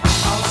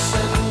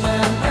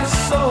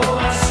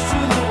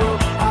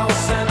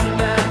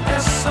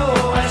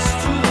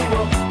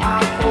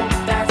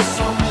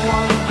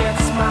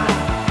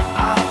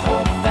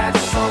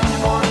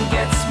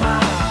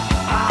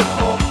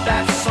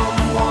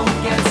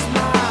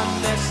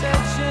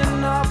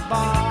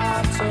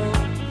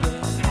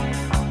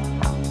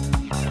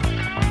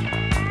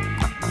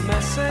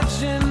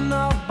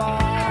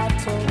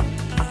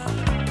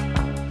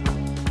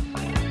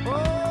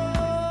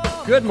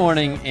Good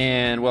morning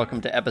and welcome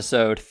to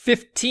episode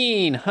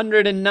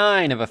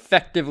 1509 of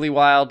Effectively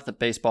Wild, the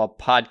baseball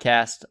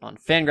podcast on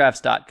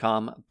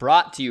Fangraphs.com,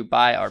 brought to you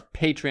by our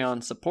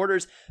Patreon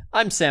supporters.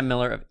 I'm Sam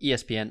Miller of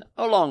ESPN,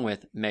 along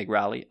with Meg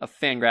Rowley of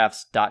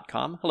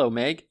Fangraphs.com. Hello,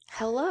 Meg.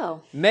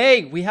 Hello.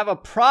 Meg, we have a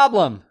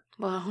problem.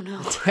 Oh,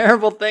 no. A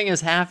terrible thing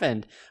has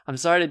happened. I'm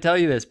sorry to tell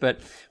you this, but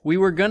we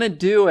were going to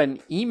do an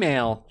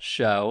email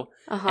show,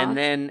 and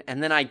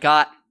then I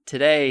got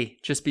today,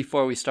 just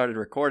before we started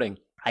recording,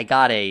 I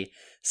got a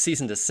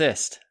cease and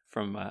desist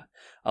from a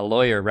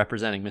lawyer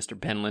representing Mr.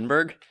 Ben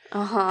Lindbergh.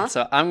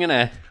 So I'm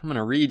gonna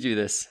read you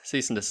this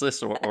cease and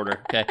desist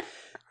order. Okay.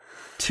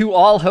 To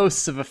all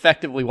hosts of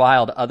Effectively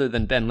Wild other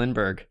than Ben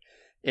Lindbergh,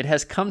 it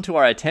has come to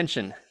our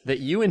attention that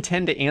you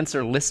intend to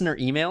answer listener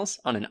emails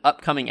on an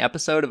upcoming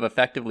episode of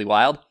Effectively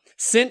Wild.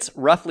 Since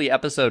roughly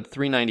episode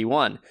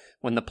 391,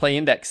 when the Play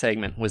Index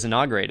segment was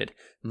inaugurated,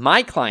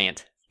 my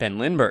client, Ben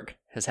Lindbergh,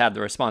 has had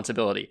the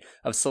responsibility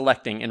of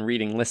selecting and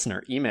reading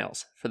listener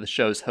emails for the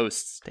show's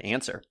hosts to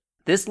answer.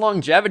 This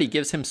longevity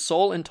gives him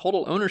sole and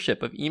total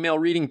ownership of email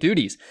reading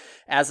duties,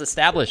 as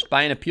established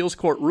by an appeals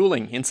court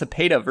ruling in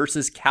Cepeda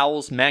versus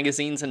Cowles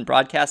Magazines and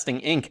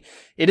Broadcasting, Inc.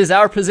 It is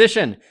our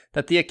position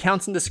that the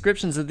accounts and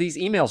descriptions of these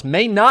emails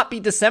may not be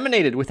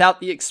disseminated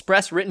without the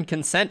express written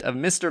consent of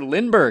Mr.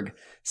 Lindbergh.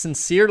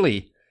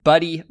 Sincerely,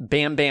 Buddy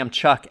Bam Bam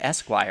Chuck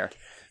Esquire.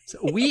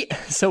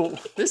 So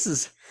this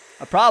is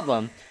a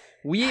problem.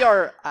 We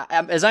are,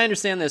 as I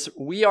understand this,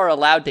 we are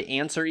allowed to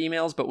answer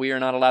emails, but we are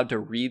not allowed to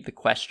read the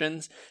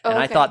questions. And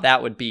I thought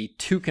that would be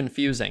too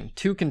confusing.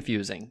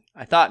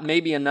 I thought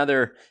maybe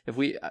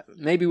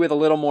maybe with a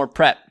little more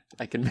prep,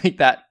 I can make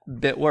that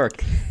bit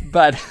work.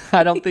 But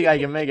I don't think I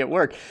can make it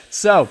work.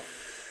 So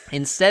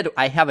instead,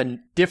 I have a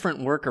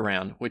different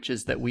workaround, which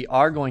is that we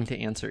are going to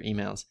answer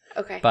emails.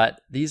 Okay. But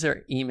these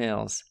are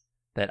emails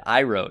that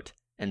I wrote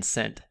and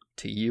sent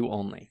to you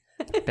only.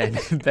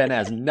 Ben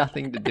has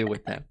nothing to do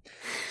with them.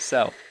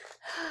 So,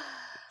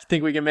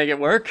 think we can make it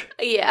work?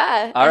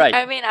 Yeah. All right.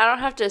 I mean, I don't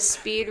have to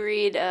speed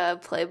read a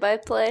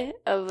play-by-play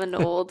of an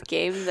old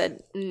game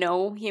that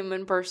no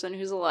human person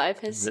who's alive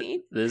has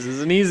seen. This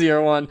is an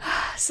easier one.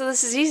 So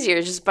this is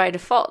easier just by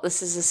default.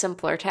 This is a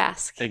simpler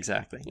task.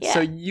 Exactly. Yeah.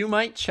 So you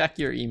might check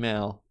your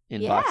email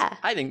inbox. Yeah.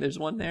 I think there's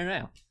one there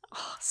now.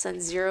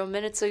 Sent 0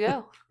 minutes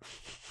ago.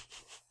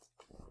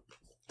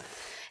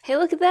 Hey,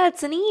 look at that.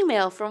 It's an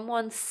email from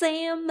one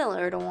Sam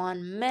Miller to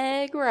one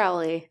Meg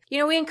Rowley. You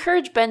know, we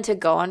encourage Ben to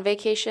go on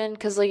vacation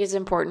because, it's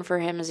important for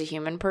him as a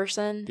human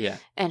person. Yeah.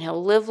 And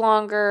he'll live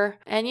longer.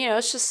 And,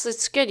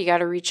 it's good. You got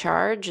to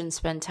recharge and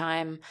spend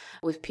time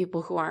with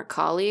people who aren't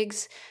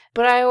colleagues.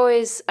 But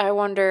I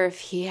wonder if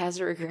he has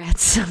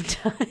regrets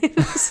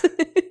sometimes.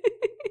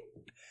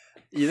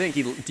 Do you think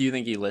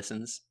he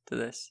listens to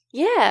this?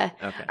 Yeah.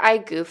 Okay. I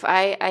goof.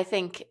 I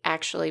think,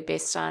 actually,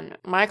 based on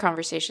my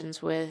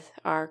conversations with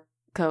our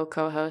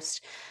co-host,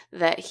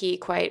 that he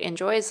quite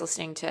enjoys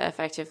listening to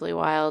Effectively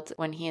Wild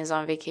when he is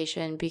on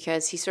vacation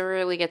because he so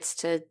rarely gets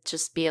to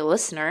just be a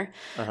listener,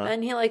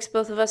 and he likes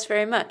both of us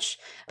very much.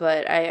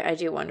 But I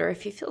do wonder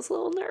if he feels a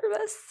little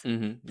nervous.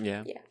 Mm-hmm.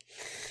 Yeah.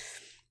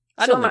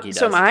 I don't think he does.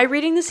 So am I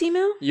reading this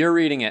email? You're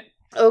reading it.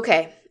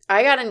 Okay.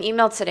 I got an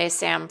email today,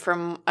 Sam,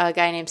 from a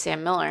guy named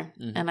Sam Miller,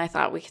 and I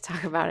thought we could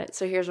talk about it.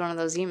 So here's one of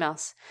those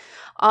emails.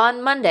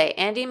 On Monday,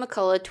 Andy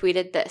McCullough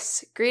tweeted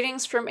this: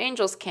 "Greetings from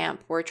Angels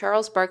Camp, where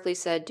Charles Barkley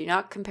said, 'Do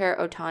not compare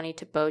Ohtani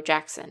to Bo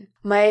Jackson.'"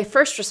 My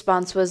first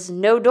response was,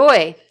 "No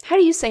doy." How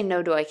do you say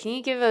no doy? Can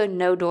you give a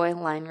no doy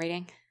line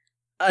reading?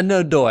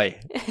 No doy.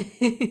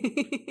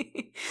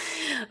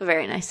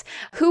 Very nice.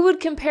 Who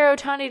would compare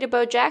Ohtani to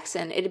Bo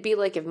Jackson? It'd be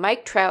like if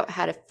Mike Trout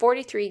had a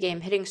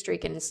 43-game hitting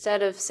streak, and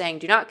instead of saying,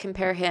 "Do not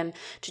compare him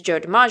to Joe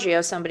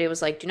DiMaggio," somebody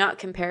was like, "Do not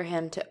compare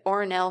him to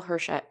Ornell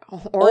Hershiser."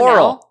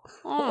 Oral.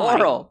 Oh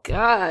my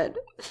God.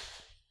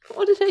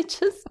 What did I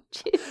just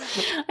do?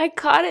 I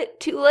caught it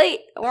too late.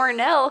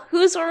 Ornell.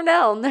 Who's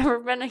Ornell? Never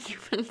been a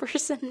human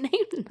person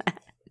named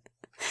that.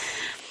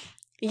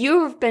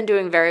 You've been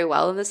doing very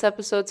well in this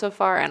episode so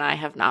far, and I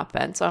have not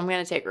been, so I'm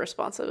going to take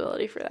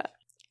responsibility for that.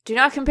 Do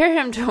not compare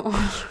him to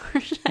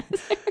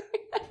Ornell.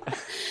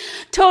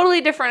 Totally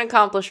different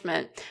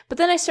accomplishment. But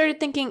then I started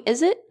thinking,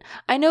 is it?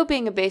 I know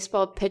being a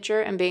baseball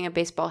pitcher and being a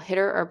baseball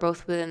hitter are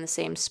both within the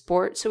same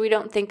sport, so we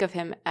don't think of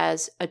him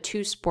as a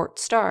two-sport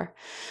star.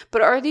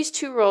 But are these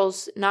two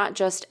roles not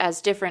just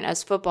as different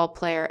as football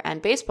player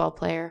and baseball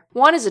player?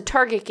 One is a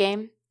target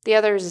game. The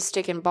other is a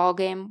stick and ball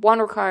game. One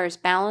requires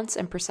balance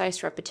and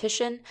precise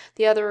repetition.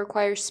 The other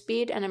requires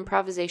speed and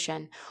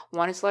improvisation.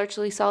 One is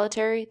largely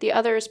solitary. The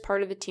other is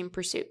part of a team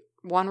pursuit.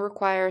 One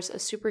requires a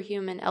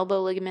superhuman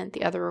elbow ligament.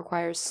 The other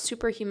requires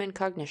superhuman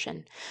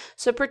cognition.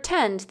 So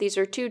pretend these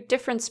are two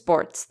different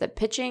sports, that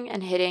pitching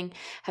and hitting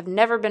have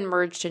never been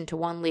merged into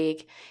one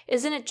league.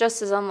 Isn't it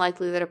just as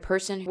unlikely that a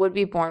person would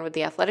be born with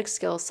the athletic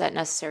skill set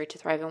necessary to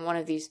thrive in one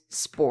of these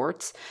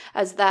sports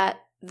as that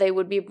they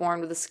would be born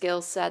with the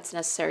skill sets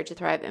necessary to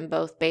thrive in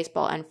both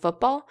baseball and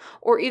football,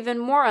 or even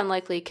more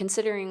unlikely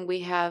considering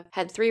we have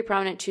had 3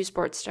 prominent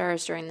two-sport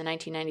stars during the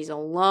 1990s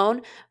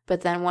alone,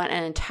 but then went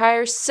an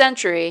entire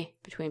century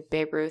between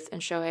Babe Ruth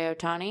and Shohei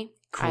Ohtani?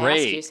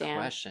 Great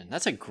question.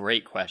 That's a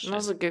great question. That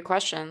was a good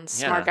question.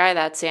 Smart guy,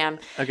 that Sam.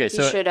 Okay,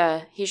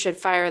 he should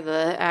fire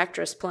the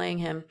actress playing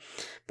him,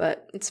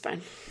 but it's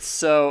fine.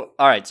 So,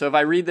 all right. So if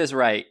I read this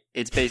right,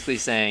 it's basically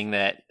saying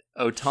that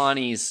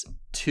Ohtani's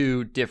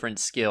 2 different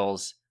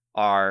skills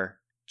are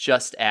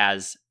just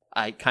as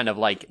kind of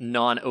like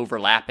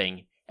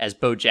non-overlapping as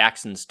Bo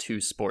Jackson's 2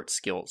 sports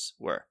skills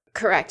were.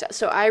 Correct.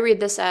 So I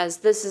read this as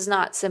this is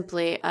not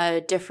simply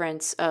a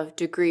difference of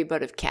degree,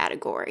 but of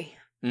category.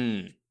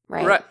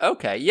 Right.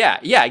 Okay.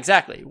 Yeah.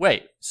 Exactly.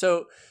 Wait.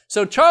 So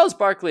Charles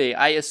Barkley,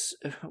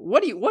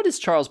 what is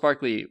Charles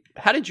Barkley?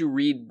 How did you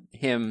read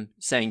him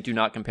saying do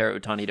not compare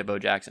Ohtani to Bo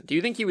Jackson? Do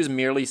you think he was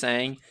merely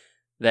saying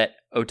that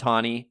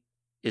Ohtani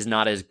is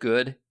not as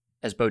good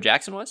as Bo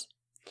Jackson was?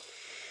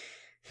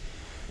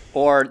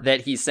 Or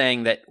that he's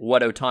saying that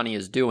what Ohtani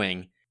is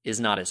doing is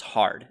not as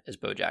hard as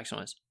Bo Jackson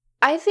was?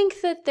 I think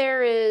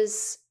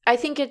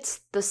it's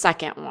the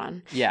second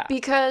one. Yeah.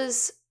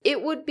 Because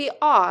it would be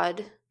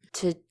odd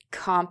to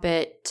comp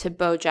it to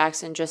Bo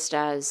Jackson just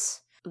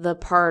as the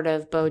part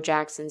of Bo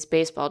Jackson's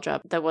baseball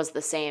job that was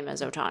the same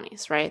as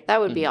Ohtani's, right?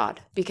 That would be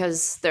odd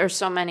because there's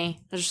just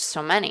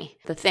so many.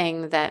 The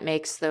thing that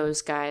makes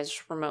those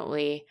guys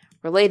remotely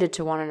related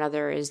to one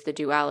another is the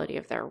duality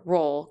of their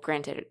role,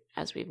 granted,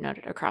 as we've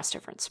noted, across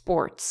different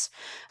sports.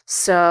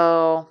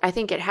 So I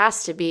think it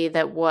has to be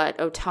that what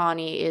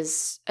Ohtani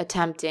is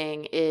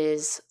attempting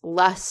is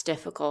less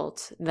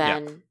difficult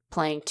than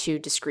playing 2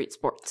 discrete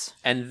sports.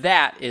 And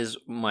that is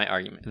my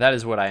argument. That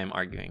is what I am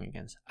arguing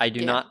against. I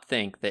do not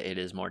think that it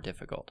is more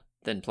difficult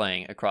than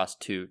playing across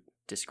 2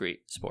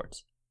 discrete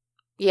sports.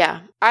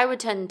 Yeah, I would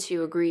tend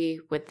to agree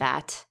with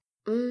that.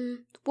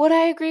 Would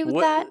I agree with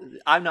that?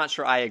 I'm not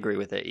sure I agree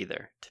with it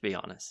either, to be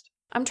honest.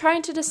 I'm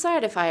trying to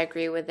decide if I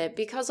agree with it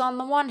because on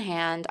the one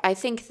hand, I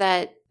think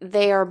that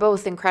they are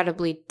both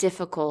incredibly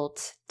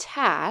difficult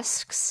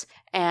tasks,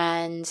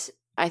 and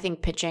I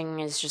think pitching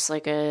is just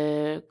like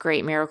a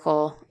great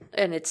miracle,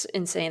 and it's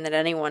insane that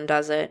anyone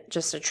does it.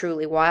 Just a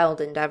truly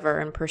wild endeavor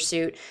and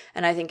pursuit,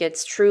 and I think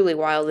it's truly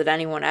wild that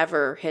anyone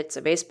ever hits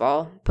a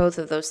baseball. Both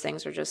of those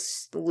things are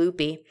just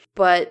loopy.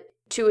 But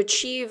to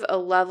achieve a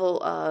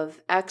level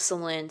of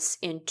excellence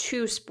in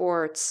 2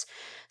 sports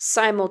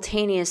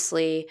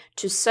simultaneously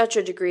to such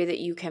a degree that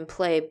you can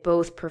play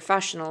both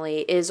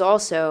professionally is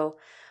also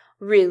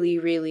really,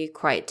 really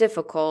quite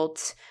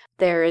difficult.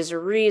 There is a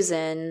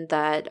reason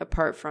that,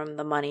 apart from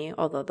the money,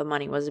 although the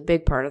money was a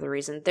big part of the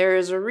reason, there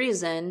is a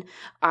reason,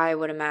 I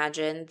would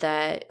imagine,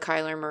 that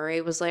Kyler Murray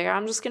was like,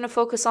 I'm just going to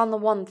focus on the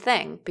one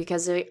thing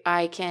because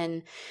I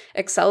can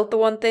excel at the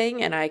one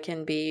thing and I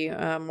can be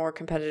more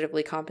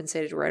competitively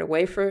compensated right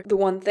away for the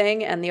one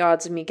thing. And the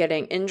odds of me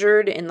getting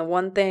injured in the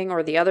one thing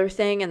or the other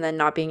thing and then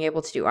not being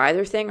able to do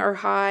either thing are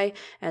high.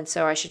 And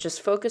so I should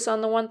just focus on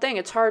the one thing.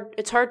 It's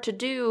hard to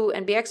do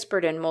and be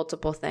expert in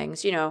multiple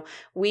things. You know,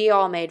 we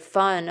all made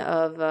fun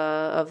of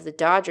the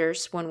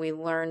Dodgers when we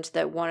learned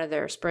that one of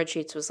their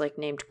spreadsheets was like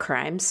named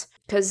crimes,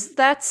 because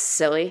that's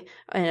silly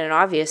in an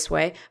obvious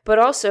way, but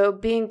also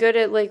being good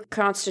at like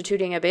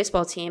constituting a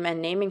baseball team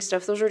and naming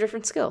stuff, those are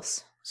different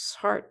skills. It's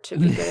hard to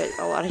be good at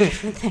a lot of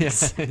different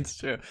things. Yeah, it's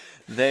true.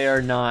 They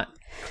are not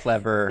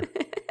clever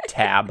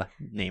tab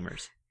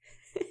namers.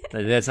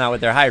 That's not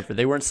what they're hired for.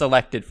 They weren't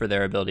selected for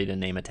their ability to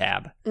name a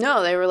tab.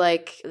 No,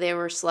 they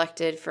were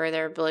selected for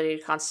their ability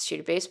to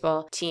constitute a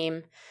baseball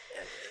team.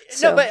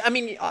 So. No, but I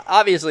mean,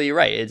 obviously you're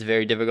right. It's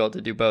very difficult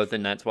to do both,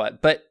 and that's why.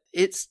 But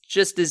it's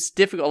just as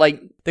difficult.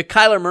 Like the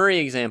Kyler Murray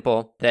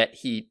example that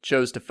he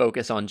chose to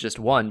focus on just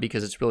one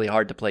because it's really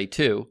hard to play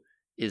 2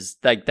 is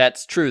like,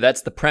 that's true.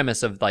 That's the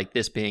premise of like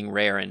this being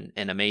rare and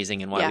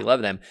amazing and why we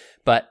love them.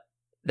 But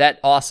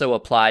that also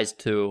applies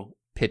to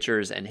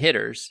pitchers and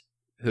hitters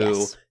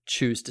who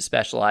choose to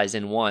specialize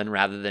in one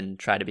rather than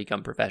try to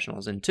become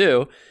professionals in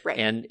 2. Right.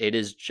 And it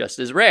is just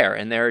as rare.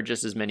 And there are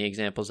just as many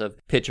examples of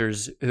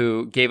pitchers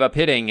who gave up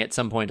hitting at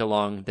some point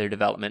along their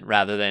development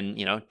rather than,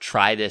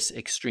 try this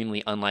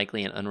extremely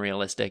unlikely and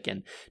unrealistic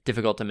and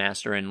difficult to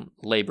master and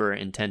labor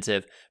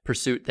intensive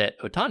pursuit that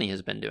Ohtani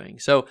has been doing.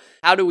 So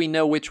how do we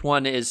know which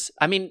one is,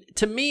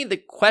 to me, the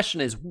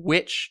question is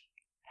which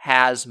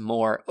has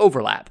more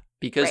overlap?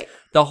 Because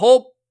the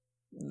whole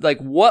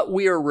what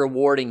we are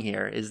rewarding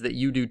here is that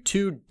you do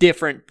 2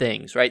 different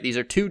things, right? These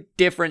are 2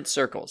 different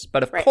circles.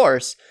 But of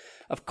course,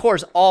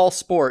 all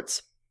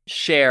sports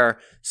share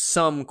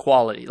some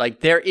quality. Like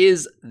there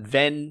is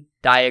Venn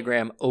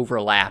diagram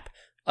overlap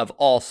of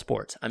all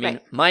sports.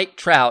 Mike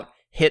Trout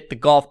hit the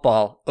golf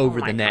ball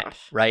over the net,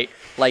 right?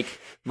 Like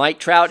Mike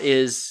Trout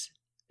is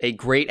a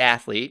great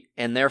athlete,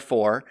 and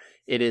therefore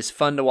it is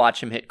fun to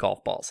watch him hit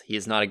golf balls. He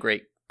is not a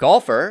great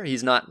golfer.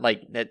 He's not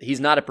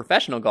a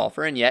professional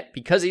golfer, and yet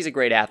because he's a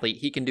great athlete,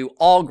 he can do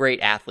all great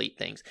athlete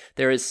things.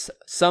 There is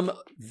some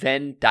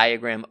Venn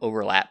diagram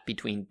overlap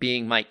between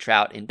being Mike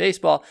Trout in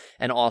baseball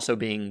and also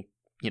being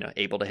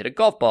able to hit a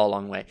golf ball a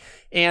long way.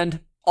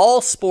 And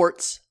all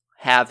sports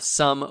have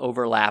some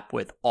overlap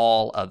with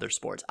all other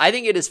sports. I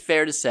think it is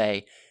fair to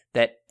say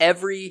that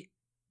every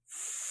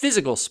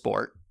physical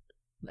sport,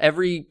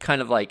 every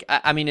kind of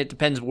it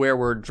depends where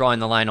we're drawing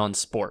the line on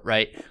sport,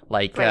 right?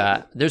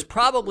 There's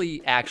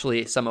probably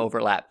actually some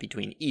overlap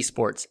between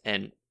esports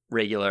and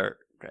regular.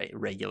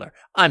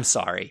 I'm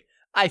sorry.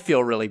 I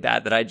feel really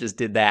bad that I just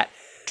did that.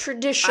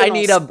 Traditional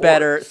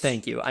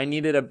Thank you. I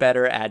needed a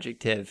better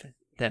adjective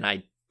than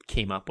I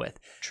came up with.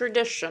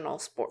 Traditional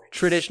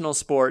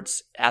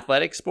sports,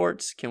 athletic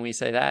sports. Can we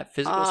say that?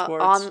 Physical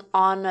sports?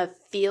 On a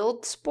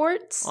field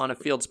sports? On a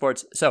field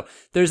sports. So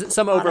there's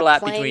some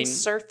overlap between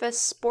surface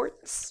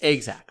sports.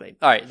 Exactly.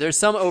 All right. There's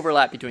some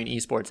overlap between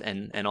esports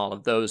and all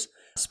of those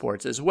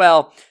sports as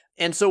well.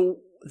 And so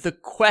the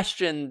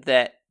question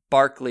that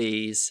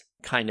Barkley's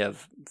kind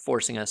of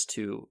forcing us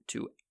to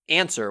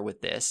answer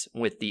with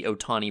the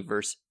Ohtani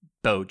versus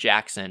Bo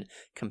Jackson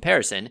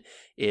comparison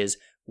is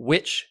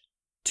which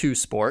two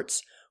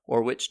sports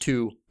or which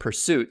two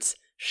pursuits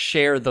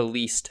share the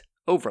least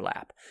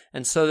overlap.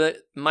 And so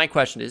my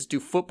question is, do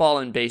football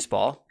and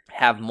baseball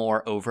have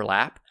more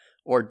overlap,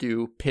 or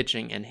do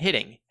pitching and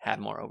hitting have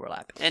more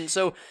overlap? And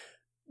so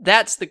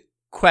that's the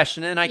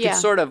question. And I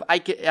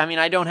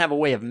don't have a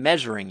way of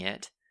measuring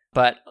it,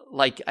 but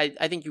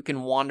I think you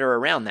can wander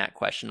around that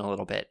question a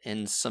little bit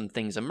and some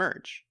things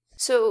emerge.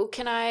 So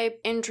can I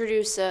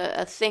introduce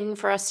a thing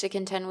for us to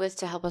contend with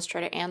to help us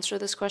try to answer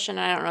this question?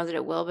 I don't know that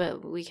it will,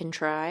 but we can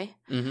try.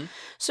 Mm-hmm.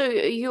 So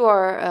you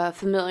are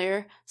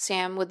familiar,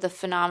 Sam, with the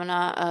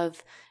phenomena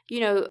of,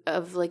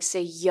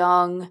 say,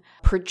 young,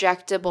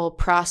 projectable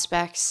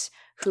prospects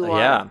who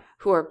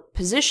are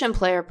position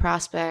player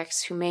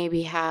prospects who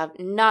maybe have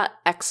not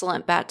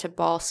excellent bat to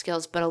ball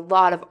skills, but a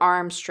lot of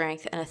arm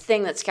strength. And a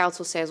thing that scouts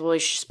will say is, well, you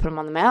should just put him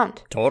on the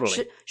mound. Totally.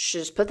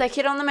 Should just put that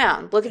kid on the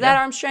mound. Look at that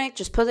arm strength.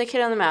 Just put that kid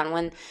on the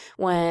mound.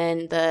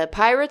 When the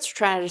Pirates were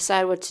trying to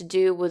decide what to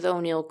do with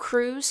O'Neal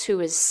Cruz,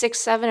 who is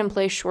 6'7" and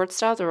plays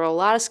shortstop, there were a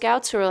lot of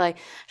scouts who were like,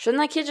 shouldn't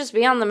that kid just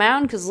be on the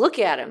mound? Because look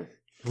at him.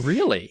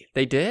 Really?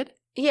 They did?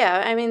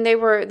 Yeah, I mean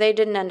they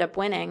didn't end up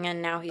winning,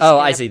 and now he's. Oh,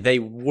 I see. They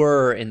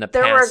were in the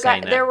past.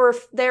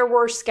 There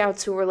were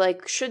scouts who were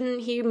like,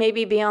 shouldn't he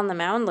maybe be on the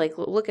mound? Like,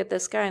 look at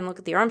this guy and look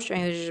at the arm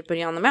strength. They should just put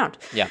him on the mound.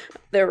 Yeah,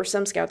 there were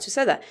some scouts who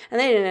said that, and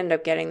they didn't end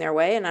up getting their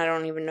way. And I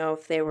don't even know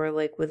if they were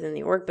like within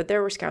the org, but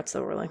there were scouts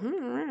that were like,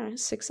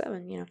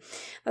 6'7",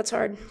 that's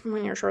hard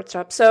when you're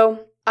shortstop.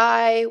 So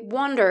I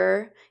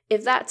wonder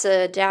if that's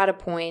a data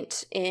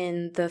point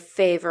in the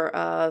favor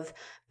of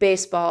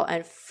baseball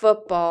and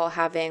football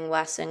having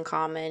less in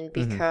common,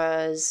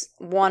 because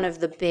one of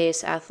the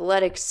base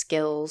athletic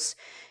skills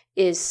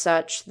is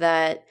such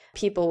that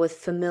people with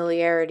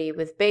familiarity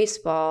with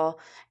baseball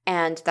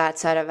and that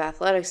set of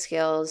athletic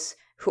skills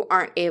who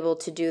aren't able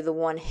to do the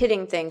one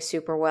hitting thing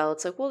super well,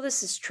 it's like, well,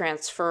 this is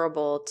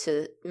transferable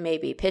to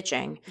maybe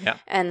pitching. Yeah.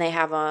 And they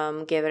have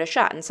them give it a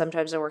shot. And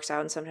sometimes it works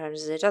out and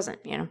sometimes it doesn't,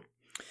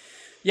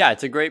 Yeah,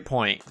 it's a great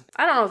point.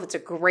 I don't know if it's a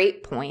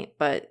great point,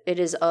 but it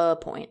is a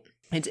point.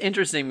 It's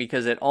interesting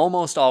because it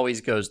almost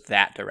always goes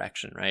that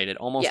direction, right? It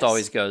almost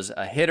always goes,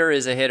 a hitter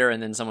is a hitter,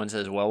 and then someone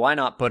says, well, why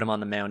not put him on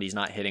the mound? He's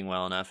not hitting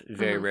well enough.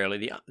 Very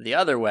rarely the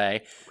other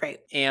way. Right.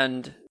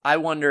 And I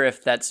wonder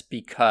if that's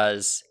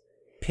because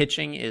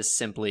pitching is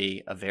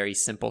simply a very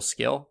simple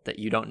skill that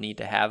you don't need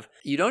to have.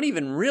 You don't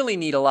even really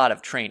need a lot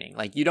of training.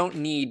 Like, you don't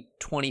need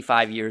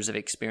 25 years of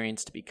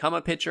experience to become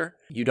a pitcher.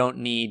 You don't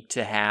need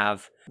to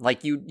have,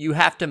 you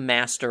have to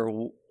master,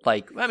 you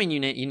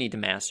need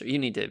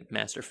to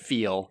master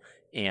feel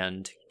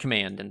and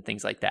command and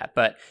things like that.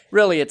 But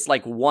really, it's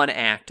like one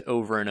act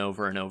over and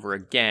over and over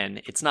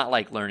again. It's not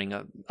like learning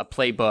a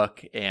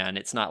playbook, and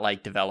it's not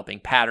like developing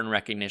pattern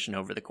recognition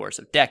over the course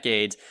of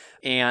decades.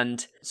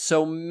 And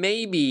so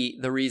maybe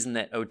the reason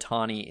that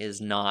Ohtani is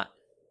not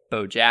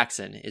Bo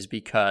Jackson is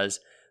because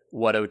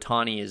what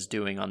Ohtani is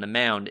doing on the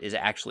mound is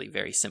actually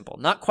very simple.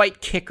 Not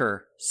quite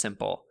kicker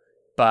simple,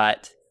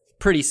 but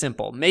pretty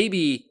simple.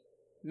 Maybe,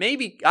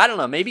 I don't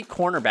know, maybe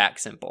cornerback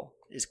simple.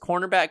 Is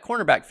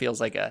cornerback feels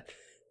like a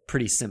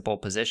pretty simple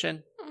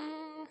position.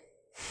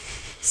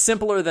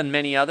 Simpler than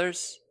many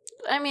others.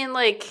 I mean,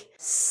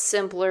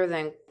 simpler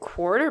than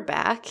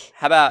quarterback.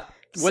 How about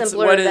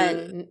simpler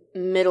than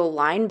middle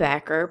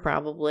linebacker,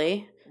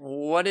 probably.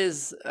 What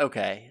is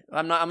okay?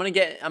 I'm gonna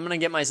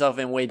get myself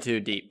in way too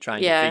deep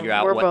trying to figure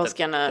out we're what both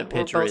the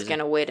pitcher is.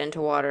 Gonna wade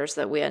into waters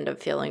that we end up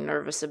feeling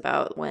nervous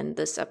about when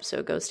this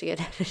episode goes to get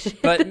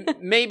edited.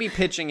 But maybe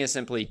pitching is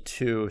simply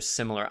too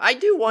similar. I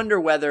do wonder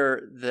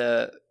whether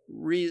the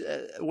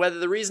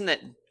reason that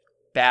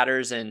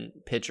batters and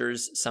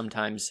pitchers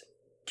sometimes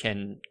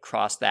can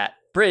cross that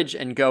bridge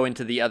and go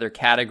into the other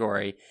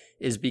category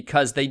is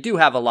because they do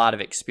have a lot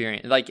of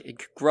experience.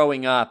 Like,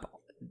 growing up,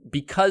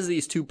 because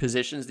these two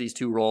positions, these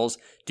two roles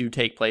do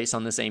take place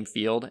on the same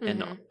field,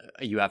 and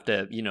you have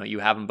to, you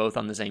have them both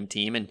on the same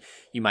team, and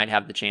you might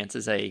have the chance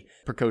as a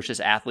precocious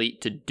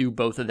athlete to do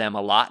both of them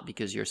a lot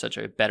because you're such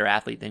a better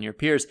athlete than your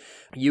peers.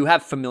 You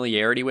have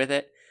familiarity with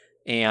it,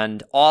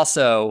 and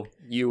also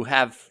you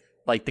have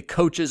like the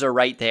coaches are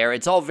right there.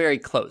 It's all very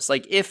close.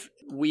 Like if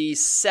we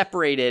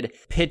separated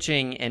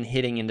pitching and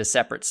hitting into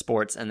separate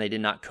sports and they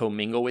did not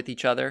commingle with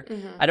each other,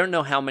 I don't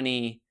know how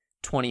many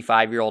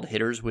 25-year-old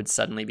hitters would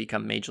suddenly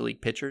become major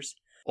league pitchers,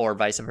 or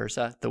vice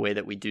versa, the way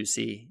that we do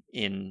see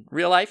in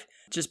real life,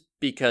 just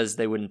because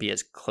they wouldn't be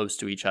as close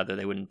to each other.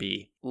 They wouldn't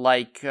be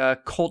like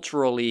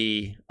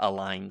culturally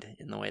aligned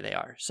in the way they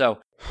are. So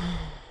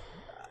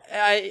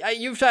I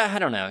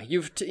don't know.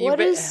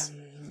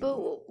 But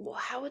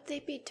how would they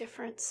be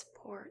different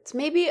sports?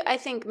 I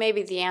think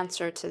maybe the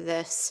answer to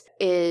this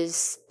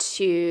is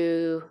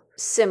to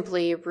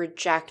simply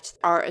reject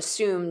our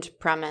assumed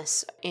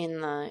premise in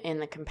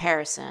the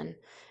comparison,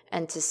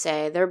 and to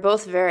say they're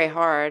both very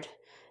hard,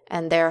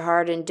 and they're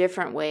hard in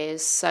different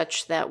ways,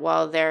 such that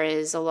while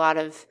they're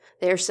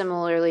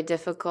similarly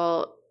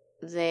difficult,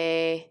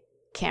 they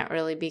can't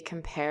really be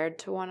compared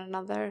to one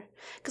another.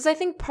 Because I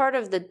think part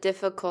of the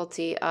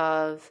difficulty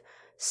of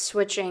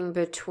switching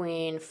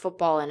between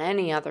football and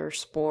any other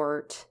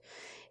sport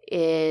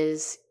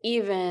is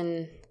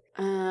even,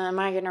 am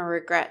I going to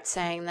regret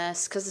saying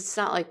this? Because it's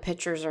not like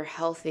pitchers are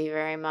healthy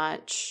very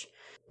much.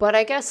 But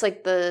I guess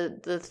like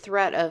the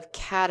threat of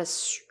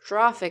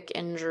catastrophic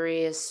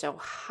injury is so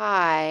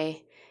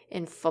high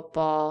in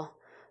football.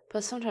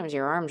 But sometimes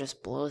your arm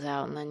just blows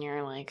out and then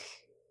you're like...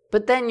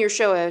 But then you're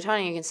Shohei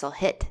Ohtani, you can still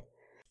hit.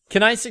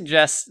 Can I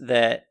suggest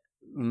that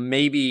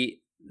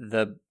maybe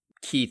the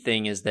key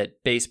thing is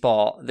that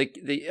baseball...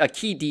 a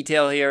key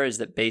detail here is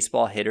that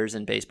baseball hitters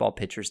and baseball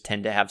pitchers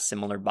tend to have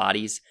similar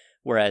bodies,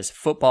 whereas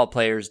football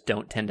players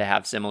don't tend to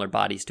have similar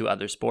bodies to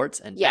other sports,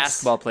 and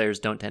basketball players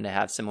don't tend to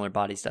have similar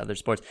bodies to other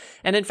sports.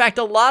 And in fact,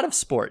 a lot of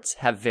sports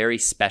have very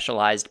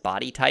specialized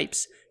body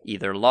types,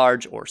 either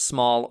large or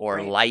small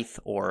or lithe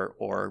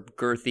or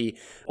girthy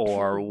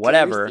or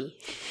whatever. Girthy.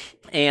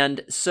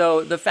 And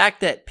so the fact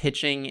that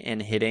pitching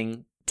and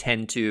hitting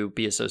tend to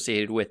be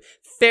associated with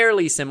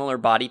fairly similar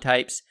body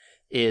types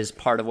is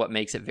part of what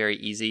makes it very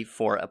easy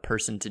for a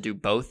person to do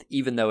both,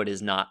 even though it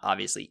is not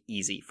obviously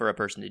easy for a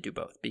person to do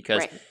both,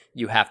 because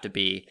you have to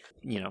be,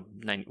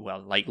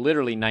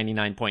 literally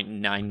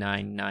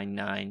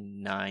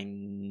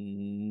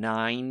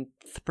 99.99999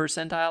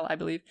 percentile, I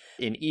believe,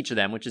 in each of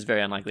them, which is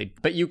very unlikely,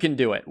 but you can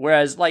do it.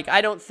 Whereas,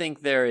 I don't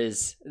think there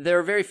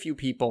are very few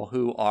people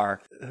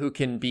who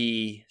can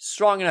be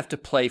strong enough to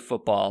play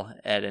football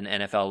at an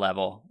NFL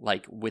level,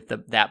 like with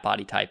that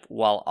body type,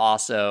 while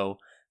also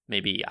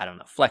maybe, I don't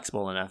know,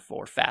 flexible enough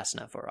or fast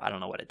enough, or I don't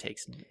know what it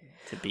takes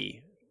to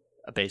be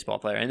a baseball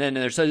player. And then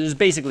there's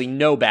basically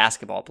no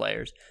basketball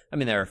players. I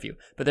mean, there are a few,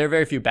 but there are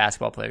very few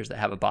basketball players that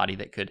have a body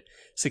that could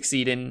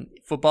succeed in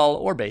football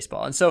or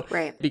baseball. And so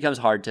it becomes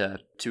hard to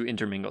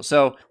intermingle.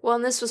 So, well,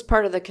 and this was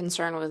part of the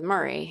concern with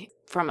Murray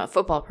from a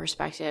football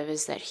perspective,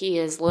 is that he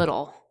is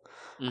little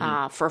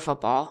for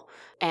football.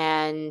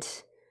 And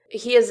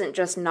he isn't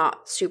just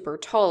not super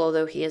tall,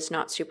 although he is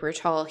not super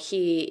tall.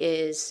 He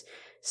is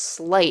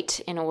slight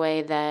in a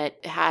way that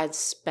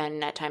has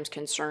been at times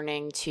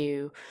concerning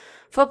to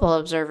football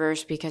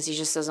observers, because he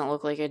just doesn't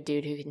look like a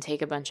dude who can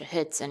take a bunch of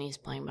hits, and he's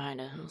playing behind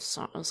a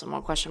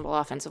somewhat questionable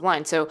offensive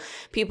line. So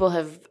people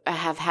have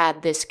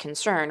had this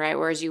concern, right?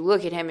 Whereas you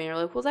look at him and you're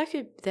like, well, that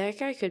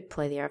guy could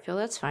play the outfield.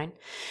 That's fine.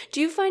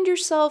 Do you find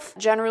yourself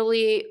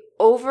generally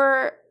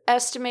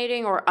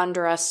overestimating or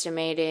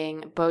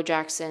underestimating Bo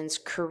Jackson's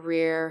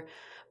career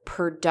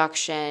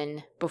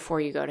production before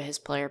you go to his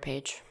player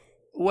page?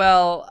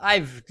 Well,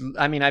 I've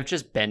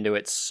just been to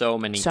it so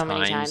many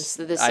times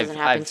that this doesn't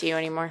happen to you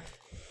anymore.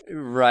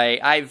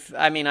 Right.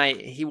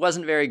 He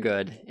wasn't very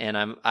good, and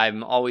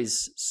I'm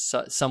always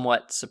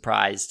somewhat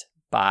surprised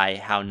by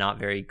how not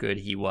very good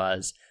he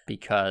was,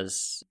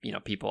 because,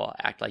 people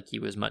act like he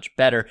was much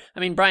better. I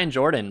mean, Brian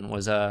Jordan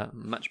was a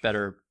much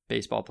better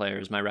baseball player,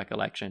 is my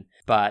recollection,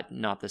 but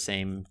not the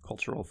same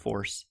cultural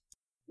force.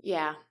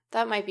 Yeah.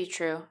 That might be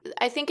true.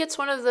 I think it's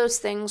one of those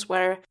things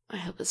where, I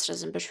hope this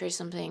doesn't betray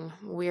something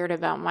weird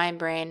about my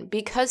brain,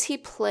 because he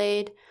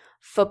played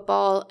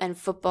football, and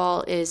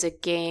football is a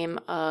game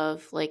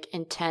of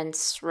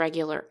intense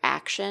regular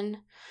action.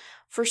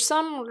 For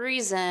some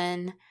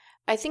reason,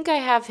 I think I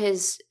have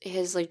his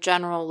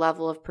general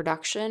level of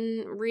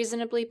production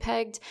reasonably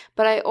pegged,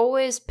 but I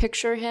always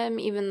picture him,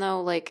 even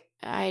though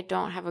I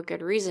don't have a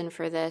good reason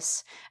for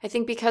this. I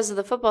think because of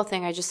the football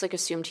thing, I just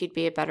assumed he'd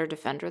be a better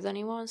defender than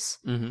he was.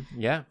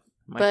 Mm-hmm. Yeah.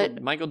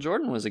 Michael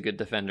Jordan was a good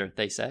defender,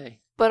 they say.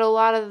 But a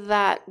lot of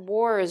that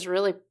war is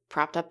really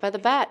propped up by the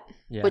bat,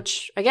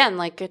 which, again,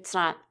 it's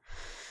not...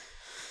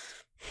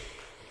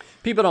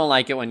 People don't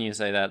like it when you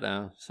say that,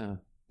 though. So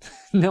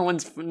no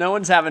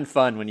one's having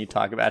fun when you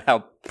talk about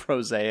how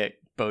prosaic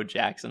Bo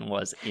Jackson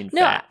was, in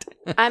fact.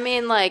 I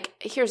mean,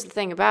 here's the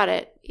thing about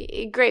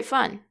it. Great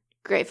fun.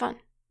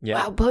 Yeah.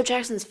 Wow, Bo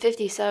Jackson's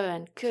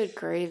 57. Good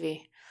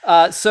gravy.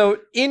 So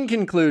in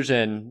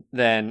conclusion,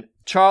 then,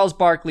 Charles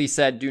Barkley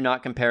said, do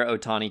not compare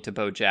Ohtani to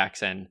Bo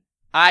Jackson.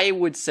 I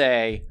would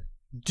say,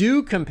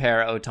 do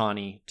compare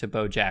Ohtani to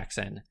Bo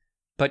Jackson,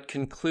 but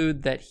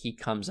conclude that he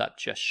comes up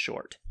just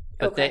short.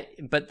 But that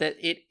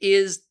it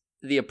is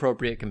the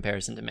appropriate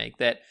comparison to make.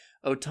 That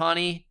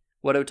Ohtani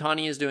what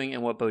Ohtani is doing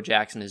and what Bo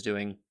Jackson is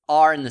doing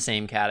are in the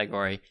same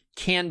category,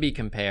 can be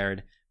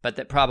compared, but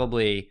that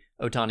probably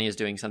Ohtani is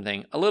doing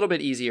something a little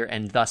bit easier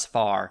and thus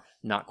far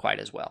not quite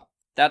as well.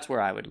 That's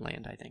where I would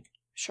land, I think.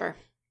 Sure.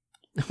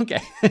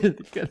 Okay.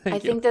 Good, I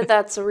think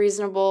that's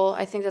reasonable.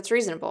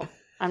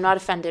 I'm not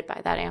offended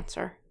by that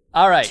answer.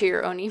 All right. To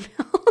your own email.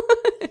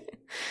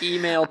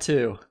 Email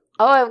 2.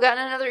 Oh, I've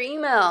gotten another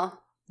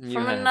email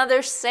from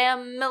another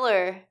Sam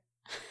Miller.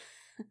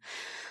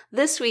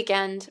 This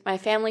weekend, my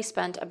family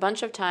spent a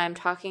bunch of time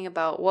talking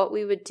about what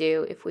we would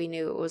do if we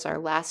knew it was our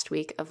last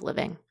week of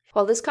living.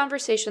 While this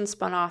conversation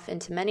spun off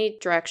into many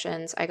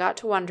directions, I got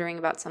to wondering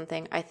about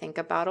something I think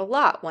about a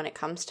lot when it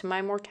comes to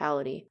my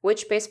mortality,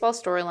 which baseball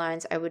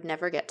storylines I would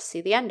never get to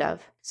see the end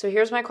of. So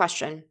here's my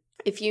question.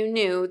 If you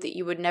knew that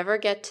you would never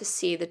get to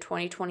see the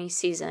 2020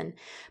 season,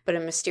 but a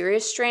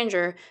mysterious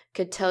stranger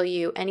could tell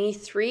you any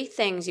 3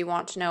 things you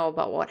want to know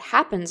about what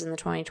happens in the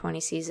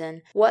 2020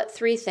 season, what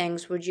 3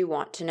 things would you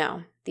want to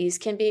know? These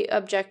can be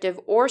objective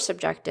or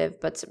subjective,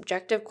 but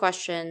subjective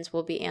questions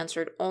will be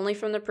answered only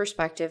from the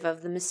perspective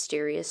of the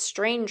mysterious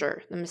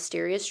stranger. The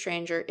mysterious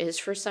stranger is,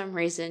 for some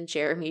reason,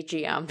 Jeremy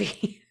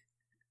Giambi.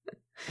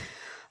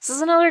 This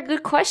is another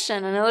good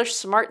question, another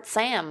smart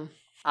Sam.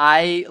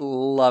 I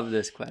love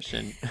this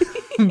question,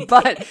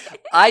 but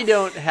I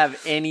don't have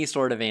any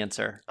sort of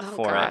answer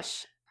for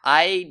it.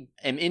 I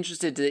am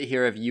interested to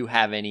hear if you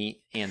have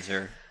any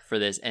answer for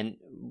this, and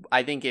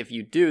I think if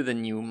you do,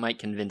 then you might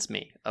convince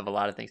me of a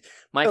lot of things.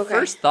 My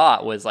first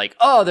thought was like,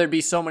 oh, there'd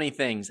be so many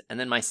things, and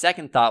then my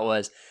second thought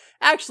was,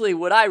 actually,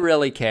 would I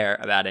really care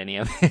about any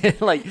of it?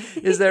 Like,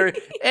 is there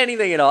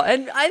anything at all?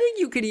 And I think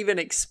you could even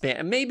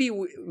expand. Maybe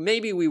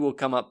we will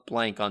come up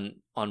blank on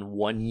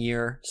 1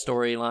 year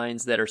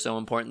storylines that are so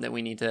important that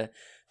we need to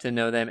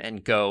know them,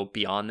 and go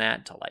beyond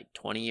that to like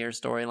 20-year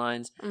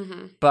storylines.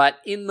 Mm-hmm. But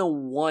in the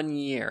 1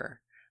 year,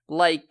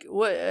 like,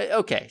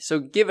 okay, so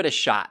give it a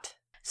shot.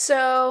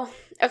 So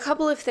a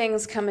couple of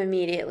things come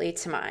immediately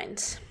to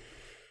mind.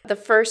 The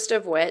first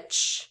of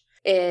which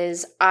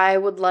is I'd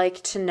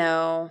like to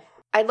know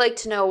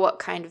what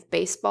kind of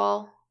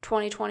baseball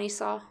 2020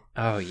 saw.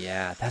 Oh,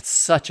 yeah. That's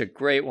such a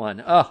great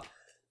one. Oh,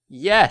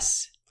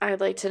 yes. I'd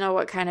like to know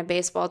what kind of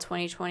baseball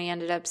 2020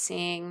 ended up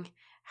seeing.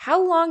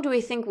 How long do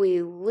we think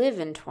we live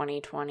in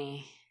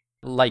 2020?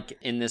 Like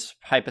in this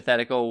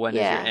hypothetical, when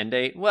is your end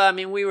date? Well, I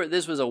mean,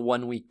 this was a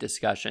 1 week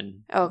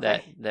discussion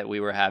that we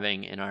were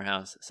having in our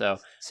house. So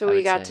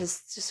we get to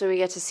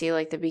see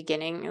like the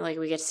beginning, like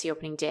we get to see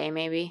opening day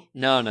maybe?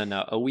 No.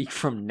 A week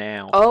from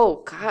now.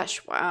 Oh, gosh.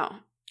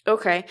 Wow.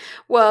 Okay.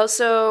 Well,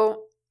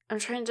 so I'm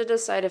trying to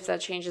decide if that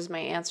changes my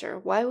answer.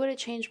 Why would it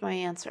change my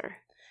answer?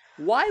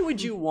 Why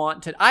would you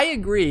want to? I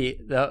agree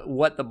that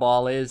what the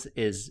ball is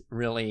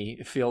really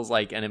feels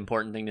like an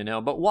important thing to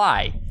know. But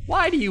why?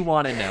 Why do you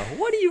want to know?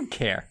 What do you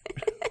care?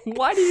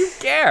 Why do you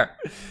care?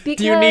 Because...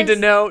 Do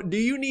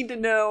you need to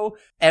know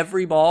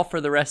every ball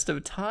for the rest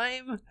of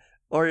time?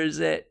 Or is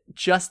it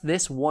just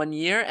this 1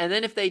 year? And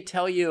then if they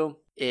tell you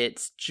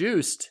it's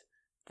juiced,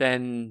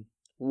 then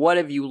what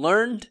have you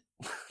learned?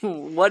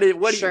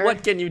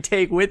 What can you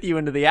take with you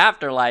into the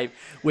afterlife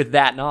with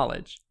that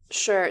knowledge?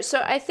 Sure.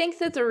 So I think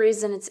that the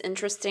reason it's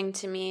interesting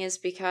to me is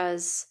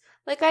because,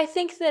 like, I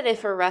think that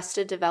if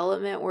Arrested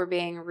Development were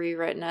being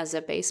rewritten as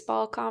a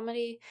baseball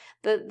comedy,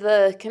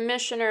 the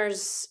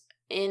commissioner's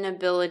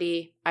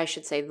inability, I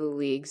should say the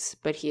league's,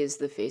 but he is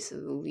the face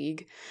of the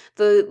league.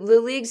 The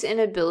league's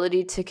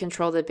inability to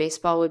control the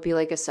baseball would be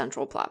like a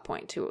central plot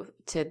point to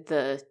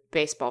the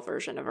baseball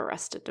version of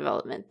Arrested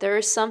Development. There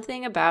is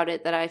something about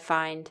it that I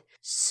find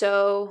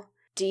so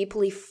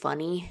deeply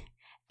funny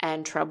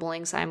and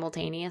troubling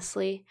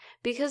simultaneously,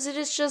 because it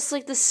is just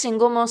like the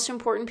single most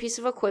important piece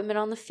of equipment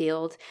on the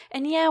field.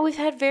 And yeah, we've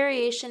had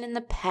variation in the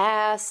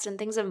past and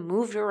things have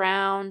moved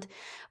around,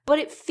 but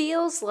it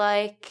feels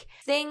like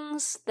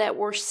things that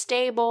were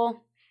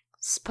stable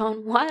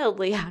spun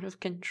wildly out of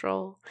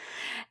control.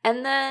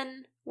 And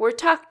then were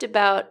talked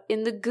about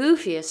in the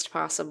goofiest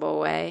possible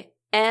way.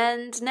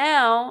 And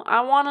now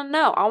I want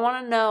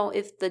to know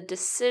if the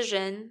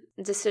decision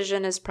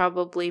is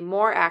probably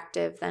more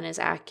active than is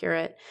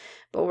accurate,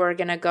 but we're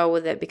going to go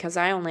with it because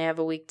I only have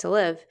a week to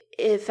live.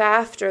 If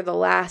after the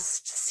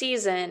last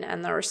season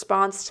and the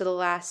response to the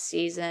last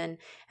season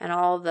and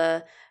all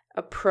the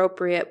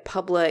appropriate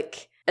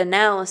public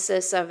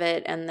analysis of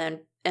it, and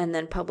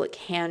then public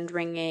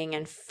hand-wringing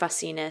and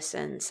fussiness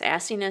and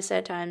sassiness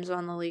at times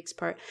on the league's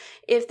part,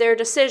 if their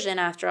decision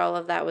after all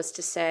of that was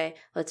to say,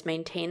 let's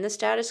maintain the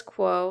status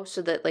quo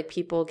so that like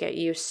people get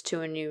used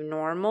to a new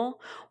normal,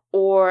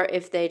 or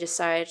if they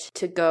decide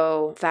to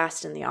go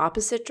fast in the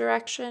opposite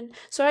direction.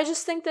 So I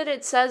just think that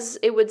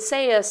it would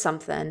say us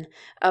something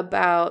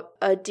about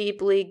a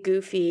deeply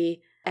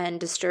goofy and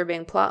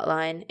disturbing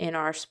plotline in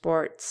our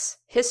sports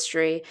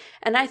history.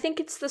 And I think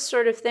it's the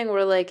sort of thing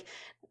where like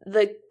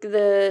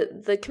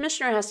the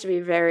commissioner has to be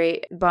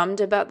very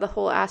bummed about the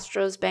whole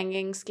Astros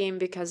banging scheme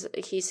because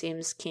he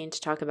seems keen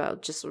to talk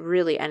about just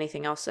really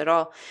anything else at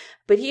all.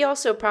 But he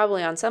also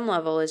probably on some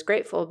level is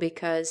grateful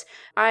because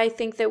I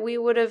think that we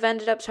would have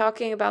ended up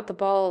talking about the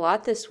ball a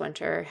lot this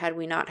winter had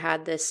we not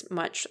had this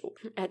much,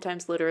 at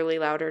times literally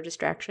louder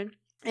distraction.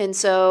 And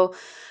so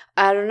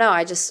I don't know.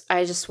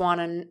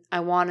 I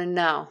want to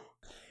know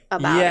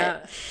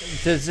about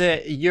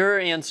it. Your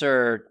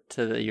answer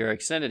to your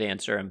extended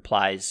answer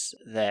implies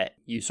that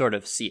you sort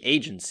of see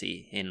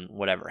agency in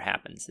whatever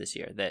happens this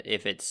year. That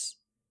if it's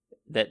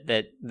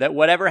that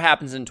whatever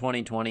happens in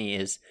 2020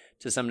 is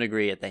to some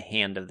degree at the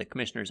hand of the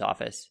commissioner's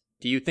office.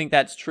 Do you think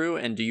that's true?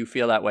 And do you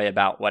feel that way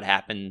about what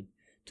happened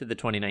to the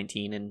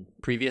 2019 and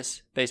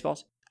previous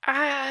baseballs?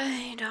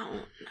 I don't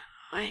know.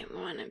 I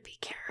want to be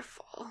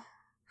careful.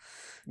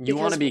 You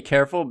want to be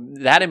careful?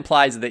 That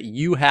implies that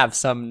you have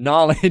some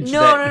knowledge.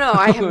 No.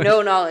 I have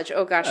no knowledge.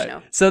 Oh, gosh,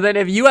 no. So then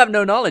if you have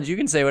no knowledge, you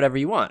can say whatever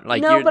you want.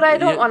 Like, no, but I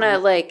don't want to,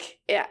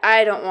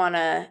 I don't want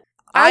to.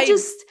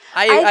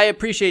 I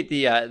appreciate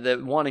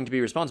the wanting to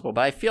be responsible,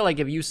 but I feel like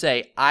if you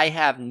say, I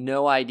have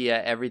no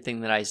idea,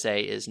 everything that I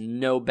say is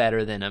no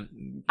better than a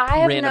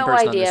random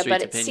person on the street's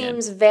but opinion. It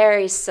seems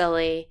very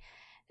silly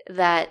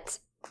that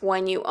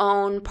when you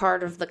own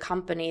part of the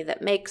company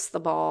that makes the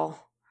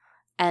ball,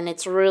 and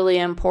it's really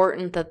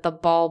important that the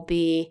ball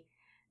be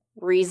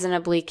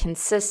reasonably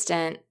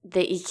consistent,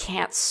 that you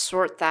can't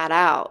sort that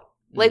out.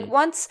 Like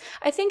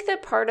I think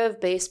that part of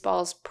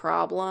baseball's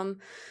problem,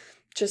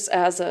 just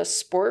as a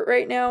sport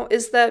right now,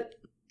 is that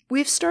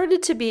we've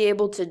started to be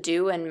able to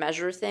do and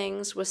measure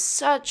things with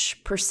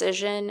such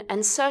precision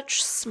and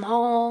such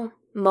small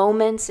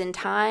moments in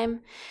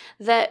time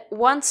that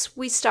once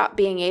we stop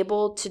being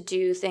able to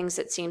do things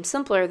that seem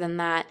simpler than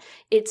that,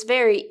 it's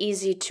very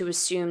easy to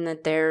assume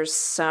that there's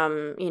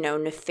some,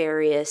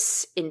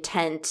 nefarious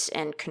intent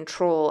and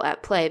control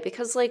at play.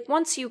 Because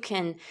once you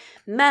can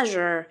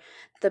measure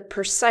the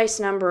precise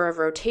number of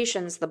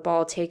rotations the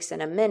ball takes in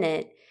a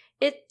minute,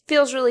 it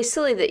feels really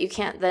silly that you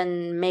can't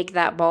then make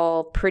that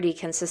ball pretty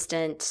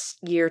consistent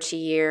year to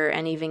year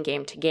and even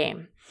game to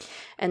game.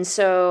 And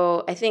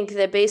so I think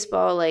that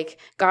baseball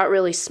got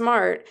really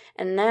smart,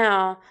 and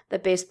now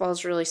that baseball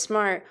is really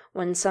smart,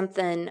 when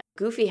something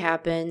goofy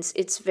happens,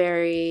 it's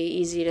very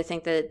easy to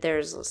think that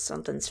there's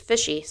something's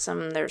fishy,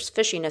 there's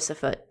fishiness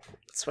afoot.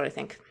 That's what I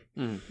think.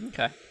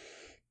 Okay.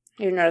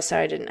 You notice how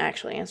I didn't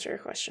actually answer your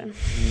question.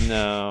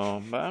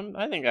 No, but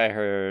I think I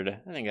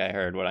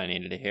heard what I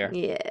needed to hear.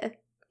 Yeah.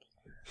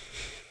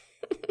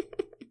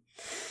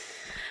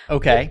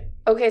 Okay.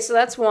 Okay, so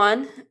that's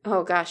one.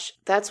 Oh gosh,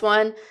 that's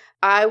one.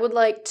 I would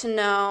like to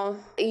know,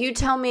 you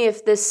tell me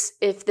if this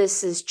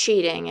is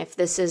cheating, if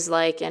this is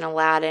like in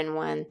Aladdin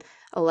when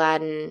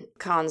Aladdin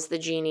cons the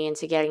genie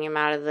into getting him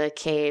out of the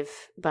cave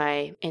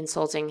by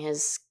insulting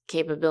his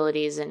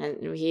capabilities,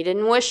 and he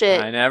didn't wish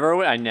it. I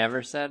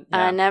never said.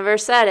 Yeah. I never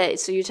said it.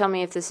 So you tell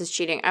me if this is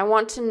cheating. I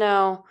want to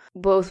know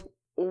both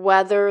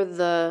whether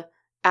the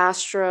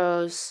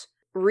Astros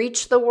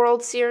reach the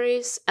World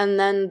Series and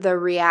then the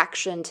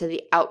reaction to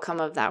the outcome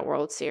of that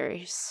World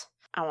Series.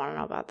 I want to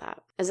know about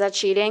that. Is that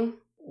cheating?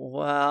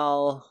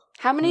 Well,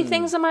 how many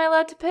things am I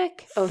allowed to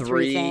pick? Oh,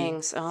 3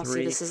 things. Oh,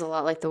 see, this is a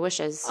lot like the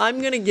wishes.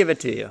 I'm going to give it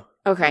to you.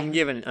 Okay. I'm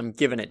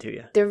giving it to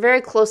you. They're very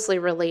closely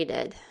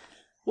related.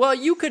 Well,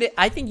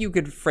 I think you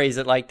could phrase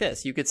it like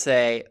this. You could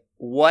say,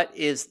 what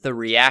is the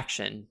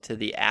reaction to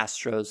the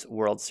Astros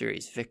World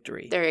Series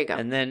victory? There you go.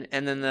 And then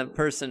the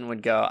person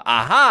would go,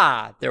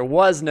 aha, there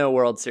was no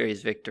World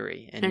Series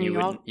victory. And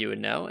you would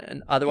know,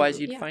 and otherwise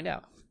you'd find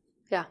out.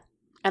 Yeah.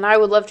 And I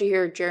would love to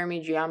hear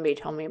Jeremy Giambi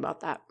tell me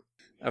about that.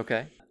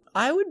 Okay.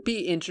 I would be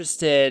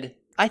interested.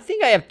 I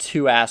think I have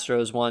 2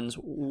 Astros ones.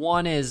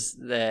 One is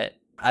that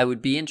I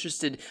would be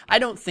interested. I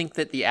don't think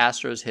that the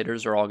Astros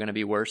hitters are all going to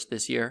be worse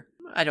this year.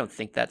 I don't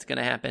think that's going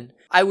to happen.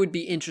 I would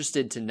be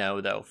interested to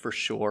know, though, for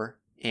sure.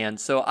 And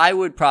so I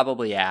would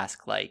probably ask,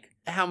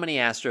 how many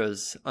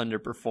Astros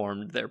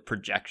underperformed their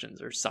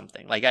projections or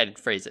something? I'd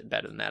phrase it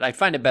better than that. I'd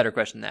find a better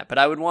question than that. But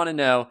I would want to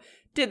know,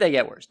 did they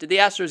get worse? Did the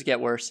Astros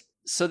get worse?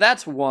 So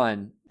that's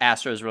one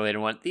Astros-related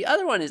one. The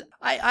other one is,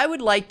 I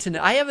would like to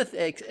know, I have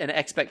an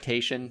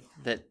expectation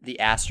that the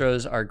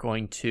Astros are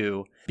going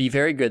to be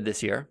very good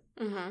this year.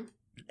 Mm-hmm.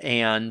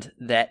 And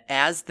that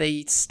as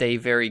they stay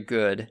very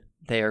good,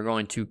 they are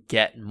going to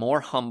get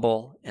more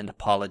humble and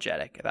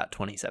apologetic about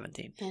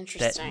 2017.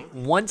 Interesting. That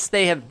once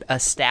they have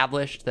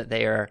established that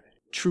they are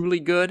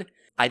truly good,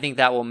 I think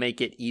that will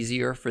make it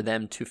easier for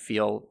them to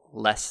feel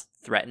less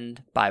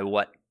threatened by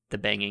what the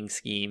banging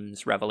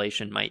schemes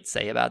revelation might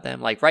say about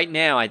them. Right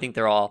now, I think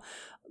they're all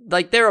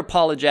they're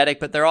apologetic,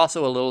 but they're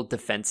also a little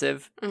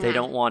defensive. Mm-hmm. They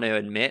don't want to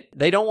admit.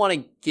 They don't want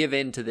to give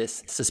in to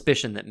this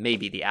suspicion that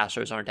maybe the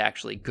Astros aren't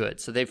actually good.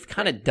 So they've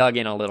kind of dug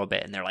in a little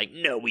bit, and they're like,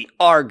 no, we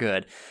are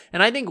good.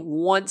 And I think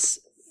once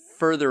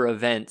further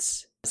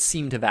events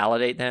seem to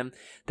validate them,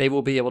 they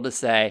will be able to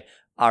say,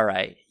 all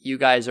right, you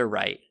guys are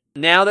right.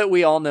 Now that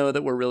we all know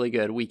that we're really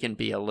good, we can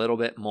be a little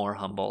bit more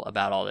humble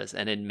about all this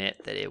and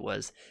admit that it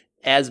was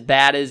as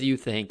bad as you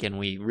think, and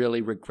we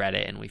really regret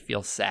it, and we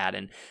feel sad.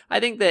 And I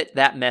think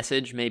that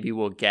message maybe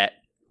will get,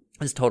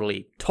 is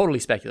totally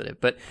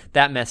speculative, but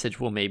that message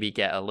will maybe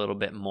get a little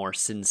bit more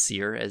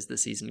sincere as the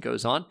season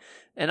goes on.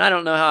 And I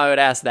don't know how I would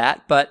ask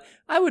that, but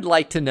I would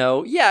like to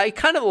know,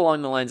 kind of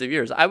along the lines of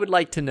yours, I would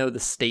like to know the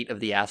state of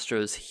the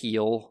Astros'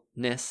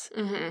 heelness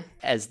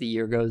as the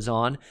year goes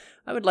on.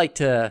 I would like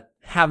to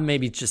have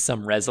maybe just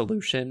some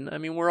resolution. I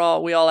mean,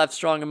 we all have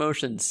strong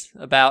emotions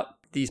about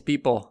these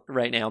people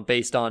right now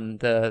based on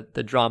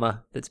the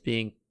drama that's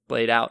being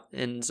played out.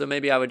 And so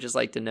maybe I would just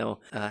like to know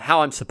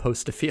how I'm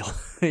supposed to feel,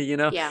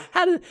 Yeah.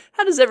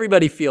 How does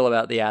everybody feel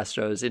about the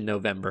Astros in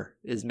November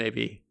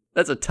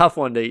that's a tough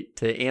one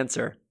to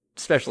answer,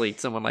 especially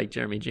someone like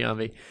Jeremy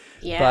Giambi.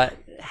 Yeah.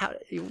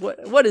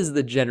 But what is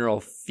the general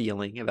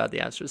feeling about the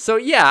Astros? So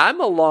yeah, I'm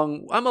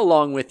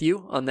along with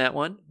you on that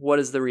one. What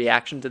is the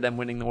reaction to them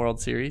winning the World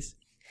Series?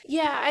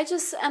 Yeah,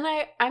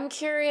 I'm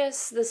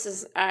curious.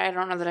 I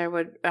don't know that I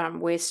would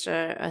waste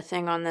a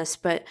thing on this,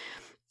 but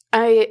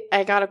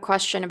I got a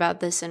question about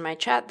this in my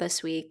chat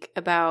this week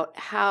about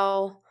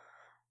how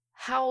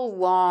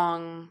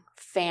long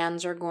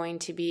fans are going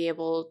to be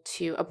able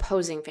to,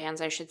 opposing fans,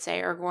 I should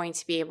say, are going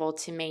to be able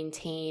to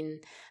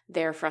maintain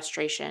their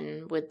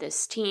frustration with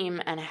this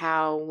team, and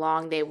how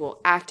long they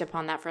will act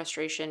upon that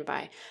frustration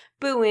by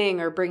booing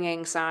or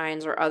bringing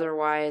signs or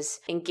otherwise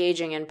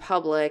engaging in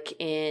public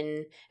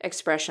in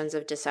expressions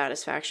of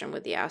dissatisfaction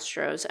with the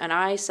Astros. And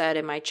I said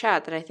in my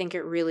chat that I think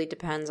it really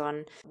depends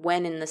on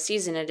when in the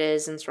season it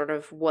is and sort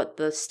of what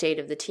the state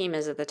of the team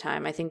is at the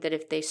time. I think that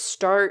if they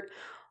start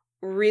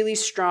really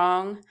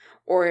strong,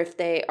 or if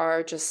they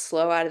are just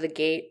slow out of the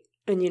gate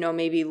and,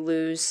 maybe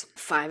lose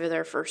 5 of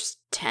their first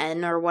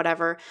 10 or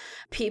whatever,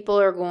 people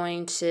are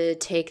going to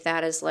take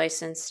that as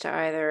license to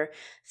either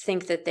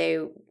think that they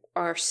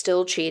are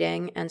still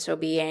cheating and so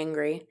be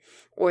angry,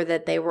 or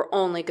that they were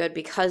only good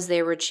because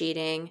they were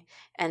cheating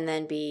and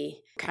then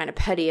be kind of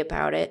petty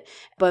about it.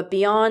 But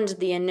beyond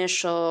the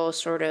initial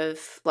sort of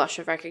flush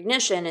of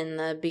recognition in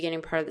the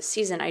beginning part of the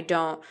season, I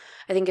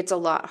think it's a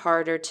lot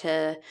harder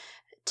to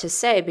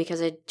say,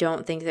 because I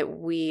don't think that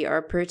we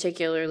are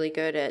particularly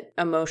good at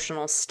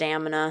emotional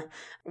stamina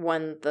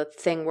when the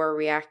thing we're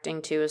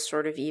reacting to is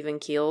sort of even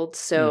keeled.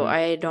 So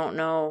I don't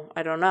know.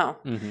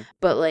 Mm-hmm.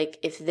 But like,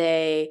 if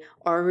they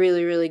are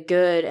really, really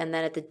good and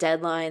then at the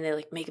deadline they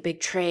like make a big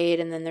trade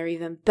and then they're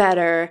even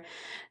better,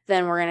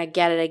 then we're going to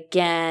get it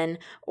again.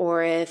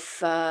 Or if,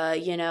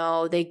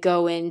 they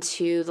go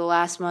into the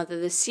last month of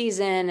the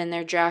season and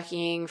they're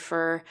jockeying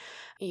for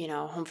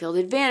home field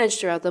advantage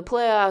throughout the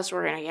playoffs,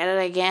 we're going to get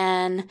it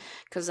again,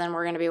 because then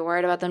we're going to be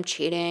worried about them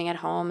cheating at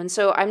home. And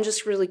so I'm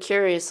just really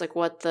curious, like,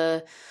 what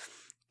the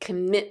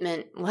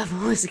commitment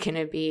level is going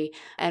to be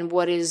and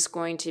what is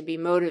going to be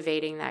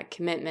motivating that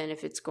commitment,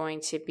 if it's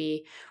going to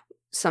be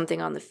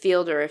something on the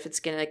field or if it's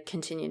going to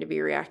continue to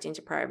be reacting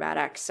to prior bad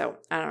acts. So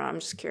I don't know. I'm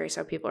just curious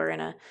how people are going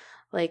to,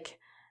 like,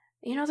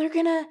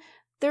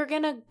 they're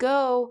going to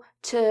go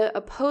to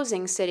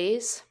opposing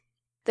cities.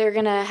 They're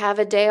going to have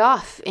a day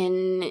off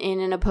in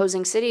an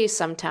opposing city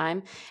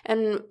sometime.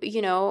 And,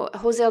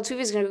 Jose Altuve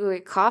is going to go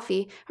get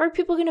coffee. How are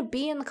people going to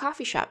be in the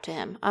coffee shop to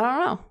him? I don't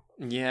know.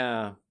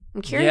 Yeah.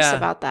 I'm curious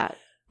about that.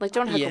 Like,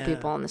 don't heckle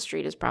people on the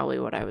street is probably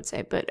what I would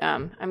say. But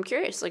I'm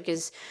curious. Like,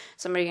 is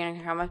somebody going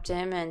to come up to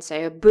him and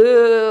say,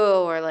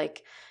 boo, or,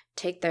 like,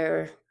 take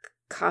their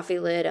coffee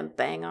lid and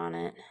bang on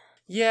it?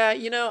 Yeah,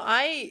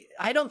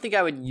 I don't think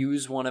I would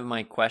use one of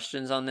my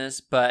questions on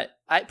this, but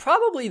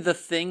probably the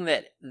thing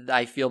that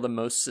I feel the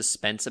most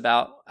suspense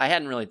about, I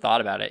hadn't really thought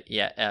about it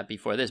yet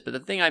before this, but the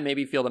thing I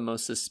maybe feel the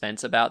most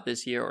suspense about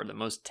this year, or the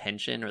most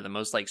tension, or the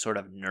most like sort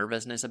of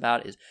nervousness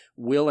about, is,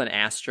 will an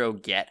Astro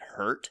get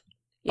hurt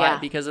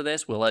because of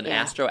this? Will an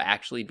Astro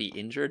actually be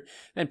injured?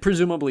 And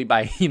presumably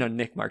by,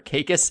 Nick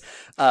Markakis.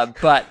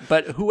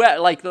 But who,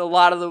 like, a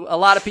lot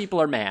of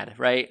people are mad,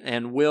 right?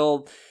 And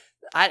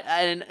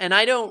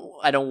I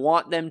don't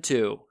want them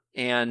to,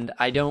 and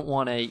I don't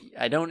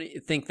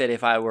think that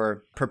if I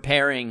were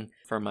preparing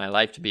for my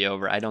life to be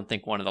over, I don't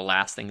think one of the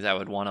last things I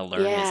would want to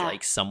learn is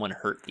like someone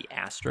hurt the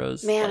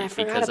Astros. Man, I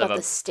forgot about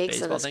the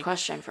stakes of this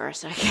question for a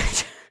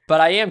second. But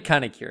I am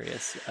kind of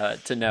curious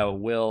to know,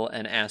 will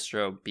an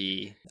Astro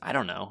be, I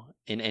don't know,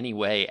 in any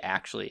way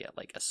actually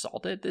like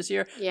assaulted this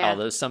year? Yeah.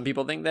 Although some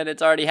people think that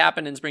it's already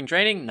happened in spring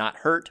training, not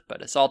hurt,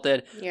 but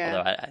assaulted. Yeah.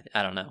 Although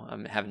I don't know.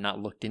 I have not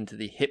looked into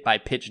the hit by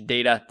pitch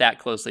data that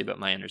closely, but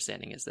my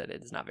understanding is that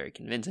it is not very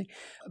convincing,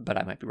 but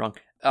I might be wrong.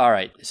 All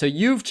right. So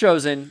you've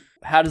chosen,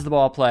 how does the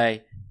ball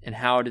play, and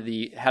how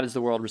does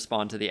the world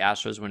respond to the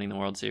Astros winning the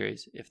World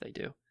Series if they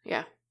do?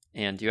 Yeah.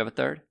 And do you have a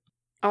third?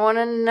 I want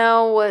to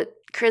know what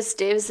Chris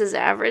Davis's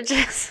average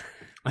is.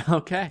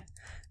 Okay.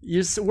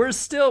 We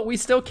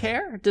still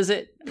care? Does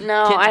it?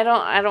 No, I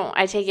don't.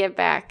 I take it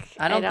back.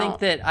 I don't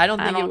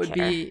think it would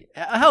be.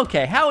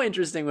 Okay. How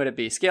interesting would it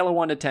be? Scale of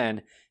 1 to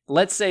 10.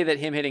 Let's say that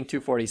him hitting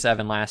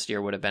 247 last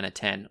year would have been a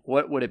 10.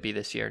 What would it be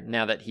this year?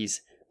 Now that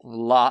he's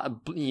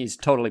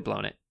totally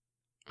blown it.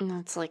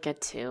 That's like a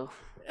 2.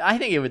 I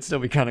think it would still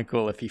be kind of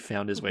cool if he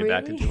found his way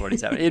back to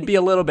 247. It'd be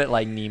a little bit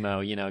like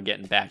Nemo,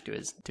 getting back to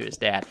his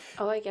dad.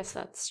 Oh, I guess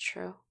that's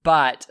true.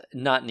 But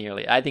not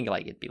nearly. I think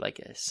it'd be like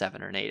a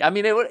 7 or an 8. I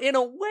mean, it would, in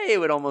a way, it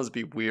would almost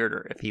be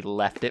weirder if he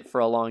left it for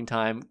a long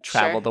time,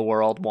 traveled the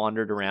world,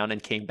 wandered around,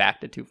 and came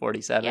back to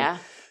 247. Yeah.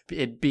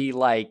 It'd be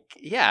like,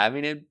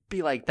 it'd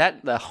be like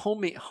that. The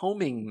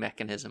homing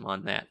mechanism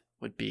on that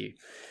would be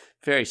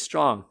very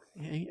strong,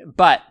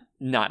 but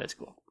not as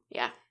cool.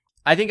 Yeah.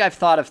 I think I've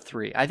thought of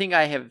 3. I think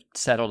I have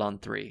settled on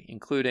 3,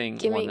 including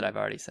one that I've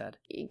already said.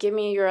 Give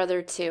me your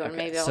other 2, and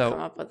maybe I'll come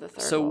up with a third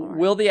one. So,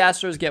 will the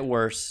Astros get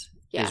worse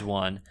is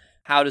 1.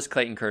 How does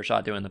Clayton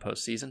Kershaw do in the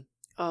postseason?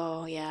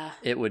 Oh, yeah.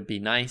 It would be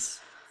nice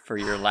for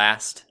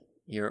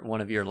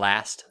one of your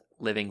last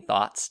living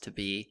thoughts to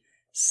be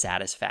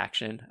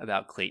satisfaction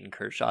about Clayton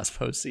Kershaw's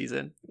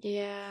postseason.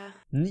 Yeah.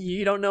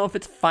 You don't know if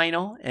it's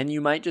final, and you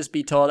might just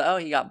be told,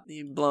 he got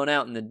blown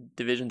out in the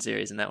division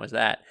series, and that was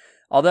that.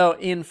 Although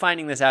in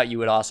finding this out, you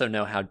would also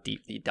know how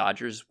deep the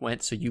Dodgers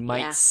went, so you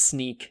might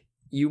sneak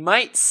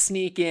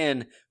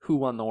in who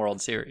won the World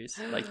Series.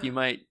 Like, you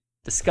might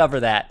discover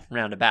that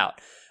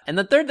roundabout. And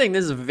the third thing,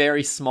 this is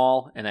very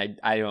small, and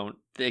I don't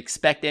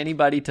expect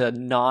anybody to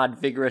nod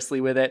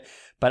vigorously with it,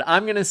 but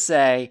I'm going to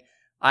say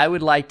I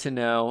would like to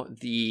know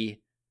the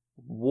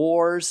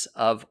wars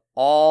of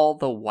all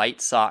the White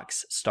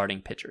Sox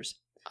starting pitchers.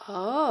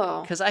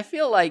 Oh. Because I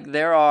feel like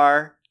there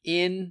are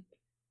in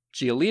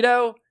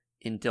Giolito,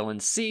 in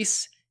Dylan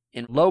Cease,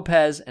 in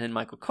Lopez, and in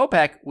Michael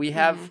Kopech, we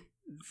have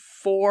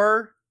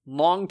 4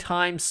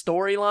 long-time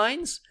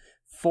storylines,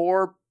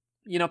 4,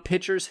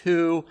 pitchers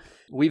who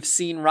we've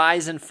seen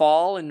rise and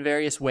fall in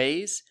various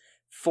ways,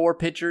 4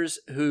 pitchers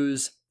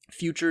whose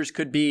futures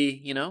could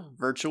be,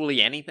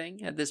 virtually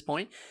anything at this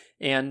point.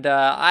 And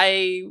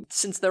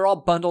since they're all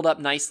bundled up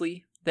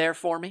nicely there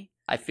for me,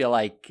 I feel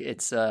like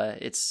it's a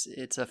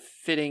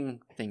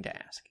fitting thing to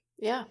ask.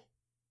 Yeah.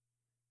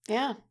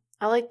 Yeah,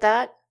 I like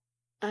that.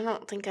 I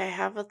don't think I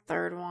have a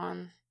third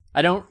one.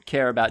 I don't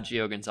care about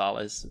Gio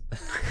Gonzalez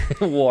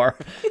war,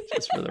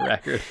 just for the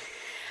record.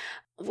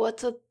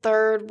 What's a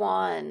third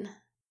one?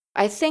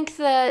 I think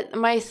that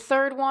my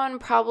third one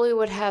probably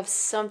would have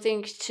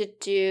something to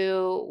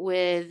do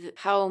with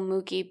how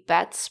Mookie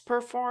Betts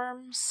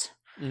performs.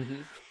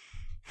 Mm-hmm.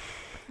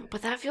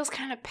 But that feels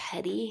kind of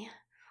petty.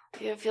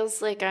 It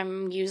feels like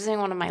I'm using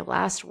one of my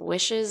last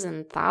wishes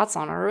and thoughts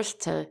on Earth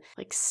to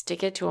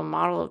stick it to a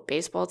model of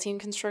baseball team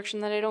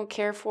construction that I don't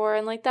care for.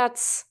 And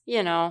that's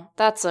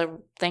a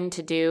thing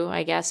to do,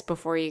 I guess,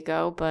 before you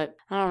go. But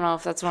I don't know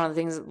if that's one of the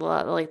things,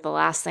 the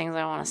last things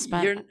I want to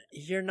spend.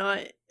 You're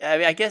not,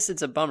 I guess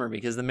it's a bummer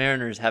because the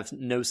Mariners have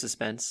no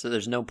suspense. So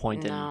there's no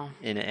point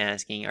in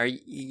asking.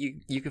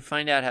 You could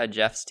find out how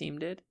Jeff's team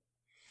did?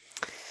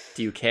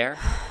 Do you care?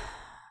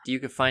 You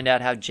could find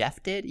out how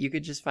Jeff did? You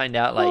could just find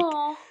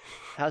out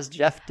how's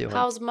Jeff doing?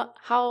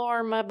 How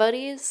are my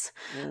buddies?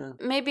 Yeah.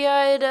 Maybe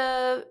I'd,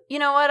 you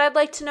know what? I'd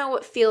like to know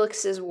what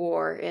Felix's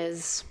war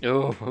is.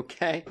 Oh,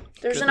 okay.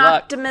 There's Good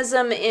luck.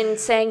 Optimism in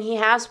saying he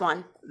has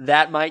one.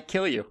 That might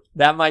kill you.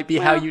 That might be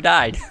how you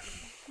died.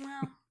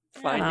 Well,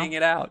 finding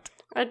it out.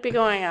 I'd be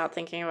going out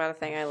thinking about a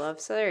thing I love.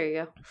 So there you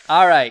go.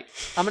 All right.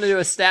 I'm going to do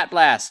a stat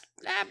blast.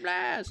 Stat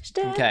blast.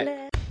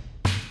 Okay.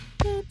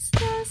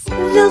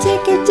 They'll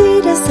take a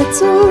data set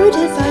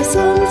sorted by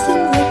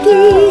something like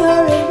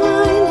ERA-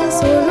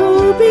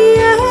 or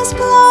OPS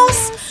plus,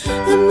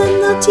 and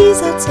then they'll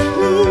tease out some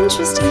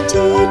interesting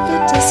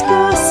tidbit,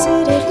 discuss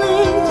it at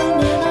length,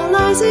 and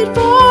analyze it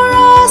for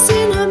us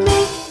in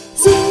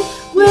amazing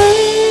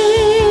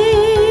ways.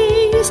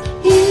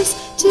 Here's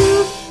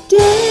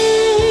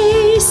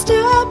today's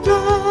Stat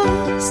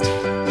Blast.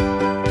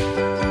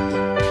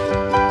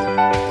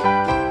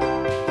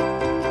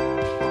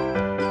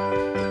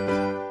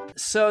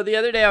 So the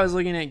other day I was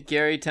looking at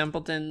Gary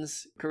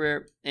Templeton's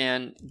career,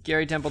 and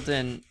Gary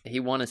Templeton, he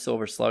won a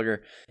Silver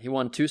Slugger. He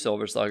won 2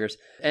 Silver Sluggers.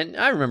 And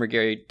I remember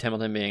Gary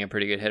Templeton being a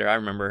pretty good hitter. I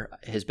remember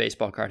his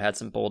baseball card had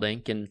some bold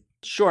ink, and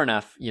sure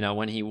enough,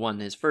 when he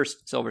won his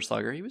first Silver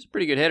Slugger, he was a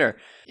pretty good hitter.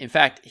 In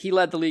fact, he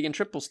led the league in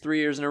triples 3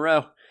 years in a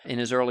row in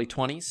his early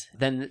 20s.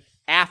 Then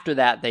after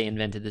that, they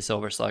invented the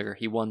Silver Slugger.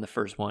 He won the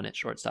first one at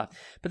shortstop.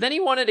 But then he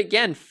won it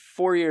again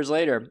 4 years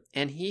later,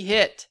 and he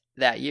hit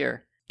that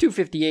year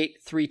 258,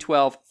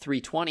 312,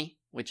 320,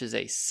 which is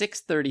a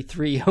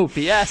 633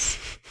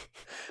 OPS,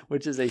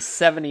 which is a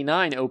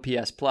 79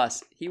 OPS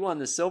plus. He won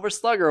the Silver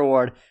Slugger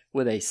Award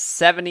with a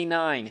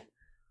 79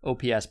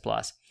 OPS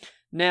plus.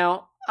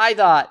 Now, I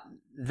thought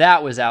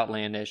that was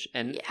outlandish,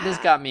 and this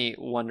got me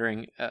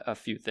wondering a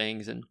few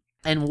things.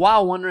 And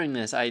while wondering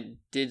this, I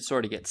did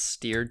sort of get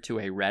steered to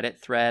a Reddit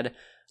thread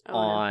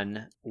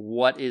on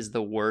what is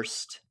the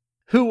worst,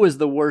 who was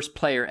the worst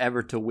player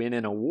ever to win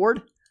an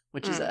award?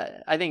 Which is,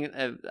 I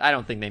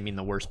don't think they mean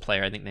the worst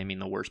player. I think they mean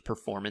the worst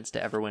performance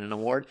to ever win an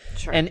award.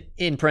 Sure. And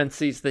in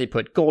parentheses, they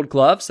put Gold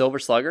Glove, Silver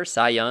Slugger,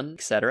 Cy Young,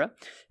 etc.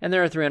 And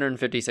there are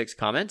 356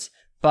 comments.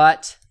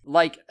 But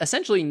like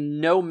essentially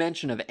no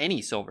mention of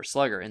any Silver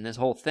Slugger in this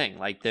whole thing.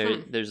 Like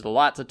there's a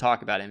lot to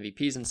talk about,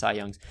 MVPs and Cy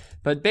Youngs,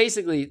 but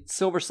basically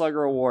Silver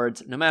Slugger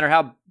awards, no matter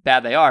how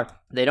bad they are,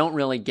 they don't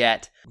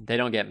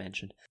get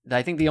mentioned.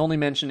 I think the only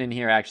mention in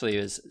here actually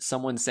is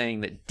someone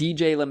saying that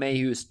DJ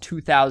LeMahieu's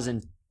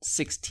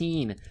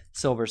 2016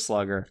 Silver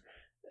Slugger,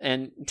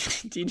 and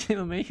DJ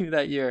LeMahieu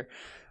that year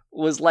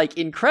was like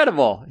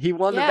incredible. He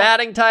won the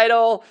batting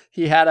title.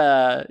 He had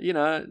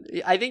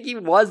I think he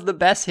was the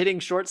best hitting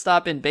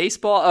shortstop in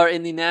baseball or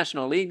in the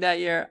National League that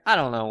year. I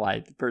don't know why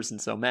the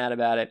person's so mad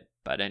about it,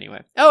 but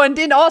anyway. Oh, and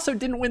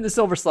didn't win the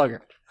Silver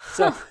Slugger.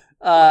 So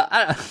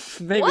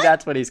maybe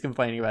that's what he's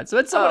complaining about. So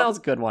it's someone else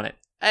could won it.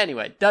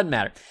 Anyway, doesn't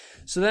matter.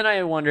 So then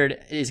I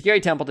wondered, is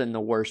Gary Templeton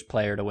the worst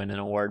player to win an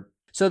award?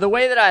 So the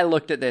way that I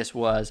looked at this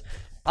was,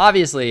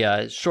 obviously,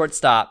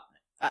 shortstop,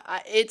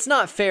 it's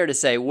not fair to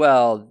say,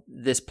 well,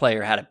 this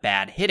player had a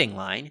bad hitting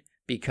line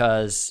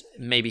because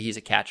maybe he's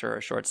a catcher or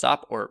a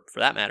shortstop, or for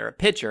that matter, a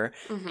pitcher,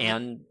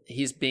 and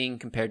he's being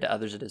compared to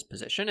others at his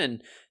position.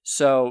 And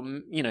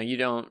so, you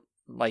don't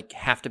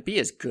have to be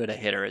as good a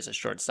hitter as a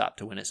shortstop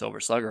to win a Silver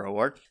Slugger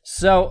award.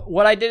 So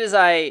what I did is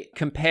I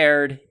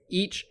compared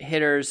each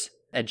hitter's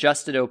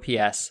adjusted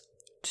OPS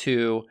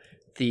to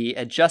the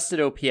adjusted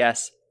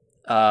OPS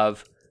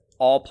of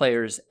all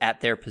players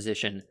at their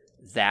position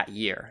that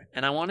year.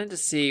 And I wanted to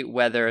see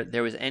whether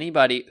there was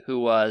anybody who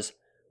was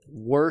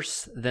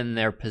worse than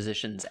their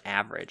position's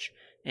average.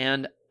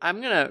 And I'm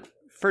going to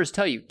first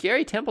tell you,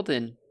 Gary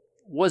Templeton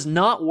was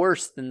not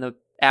worse than the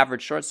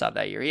average shortstop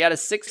that year. He had a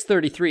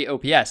 633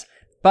 OPS,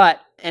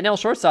 but NL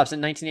shortstops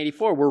in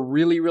 1984 were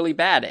really, really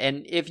bad.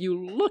 And if you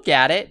look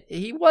at it,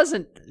 he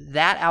wasn't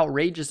that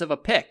outrageous of a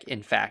pick.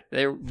 In fact,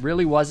 there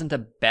really wasn't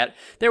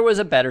there was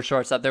a better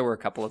shortstop. There were a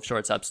couple of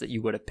shortstops that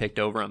you would have picked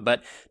over him,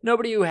 but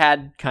nobody who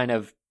had kind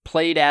of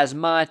played as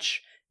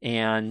much,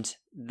 and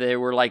there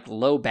were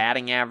low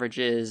batting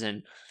averages,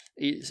 and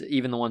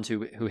even the ones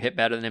who hit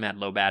better than him had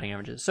low batting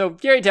averages. So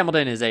Gary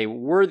Templeton is a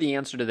worthy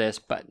answer to this,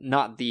 but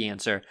not the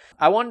answer.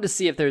 I wanted to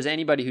see if there's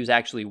anybody who's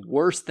actually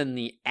worse than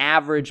the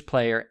average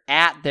player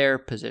at their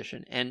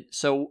position. And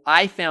so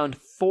I found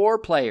 4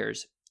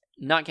 players,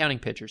 not counting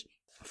pitchers,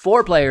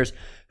 4 players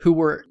who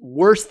were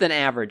worse than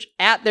average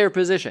at their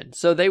position.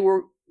 So they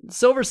were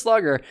Silver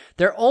Slugger,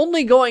 they're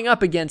only going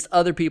up against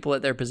other people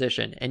at their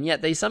position, and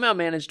yet they somehow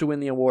managed to win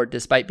the award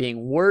despite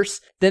being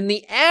worse than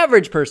the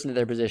average person at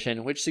their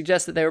position, which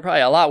suggests that they were probably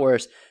a lot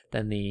worse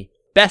than the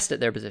best at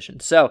their position.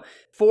 So,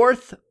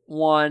 fourth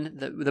one,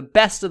 the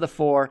best of the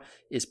 4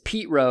 is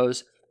Pete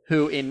Rose,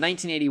 who in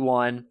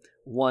 1981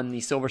 won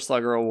the Silver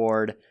Slugger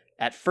award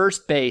at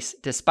first base,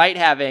 despite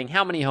having,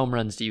 how many home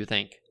runs do you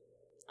think?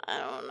 I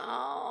don't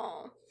know.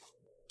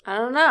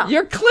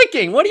 You're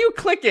clicking. What are you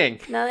clicking?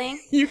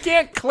 Nothing. You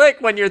can't click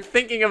when you're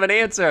thinking of an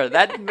answer.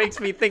 That makes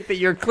me think that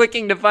you're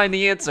clicking to find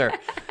the answer.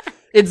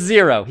 It's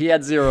 0. He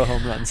had 0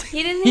 home runs.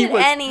 He didn't hit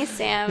any,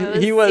 Sam.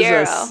 It was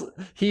 0.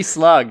 He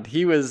slugged.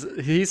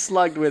 He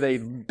slugged with a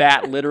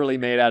bat literally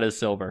made out of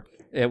silver.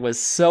 It was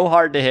so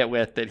hard to hit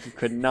with that he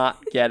could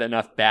not get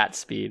enough bat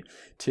speed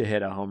to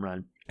hit a home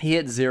run. He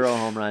hit 0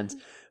 home runs.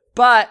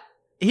 But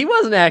he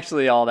wasn't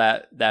actually all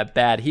that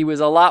bad. He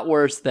was a lot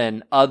worse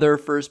than other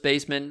first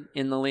basemen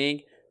in the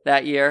league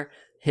that year.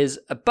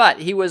 But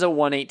he was a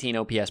 118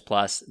 OPS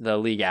plus. The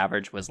league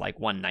average was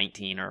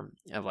 119 or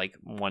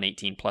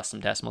 118 plus some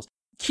decimals.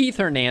 Keith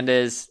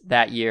Hernandez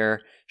that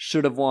year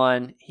should have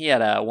won. He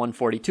had a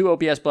 142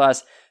 OPS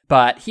plus,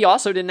 but he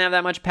also didn't have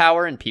that much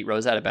power, and Pete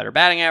Rose had a better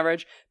batting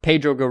average.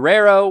 Pedro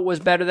Guerrero was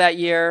better that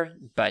year,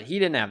 but he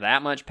didn't have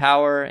that much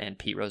power, and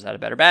Pete Rose had a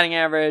better batting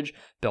average.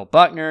 Bill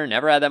Buckner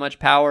never had that much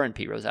power, and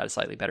Pete Rose had a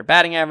slightly better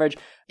batting average.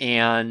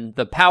 And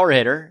the power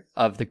hitter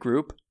of the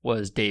group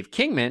was Dave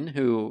Kingman,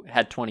 who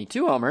had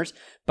 22 homers,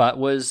 but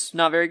was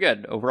not very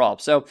good overall.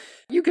 So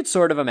you could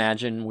sort of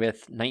imagine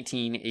with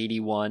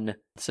 1981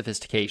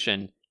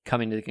 sophistication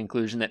coming to the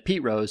conclusion that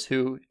Pete Rose,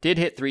 who did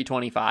hit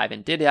 325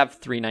 and did have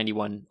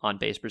 391 on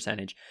base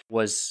percentage,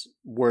 was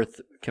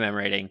worth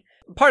commemorating.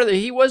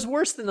 He was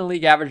worse than the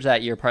league average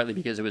that year, partly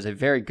because it was a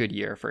very good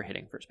year for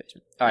hitting first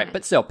baseman. All right,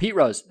 but still, Pete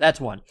Rose,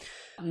 that's 1.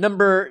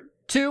 Number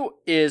 2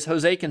 is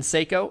Jose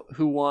Canseco,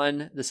 who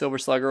won the Silver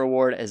Slugger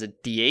Award as a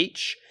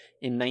DH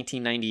in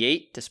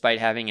 1998, despite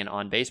having an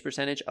on-base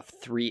percentage of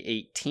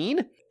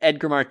 .318.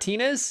 Edgar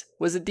Martinez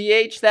was a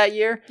DH that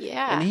year.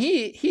 Yeah. And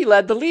he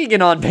led the league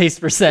in on-base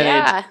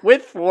percentage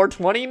with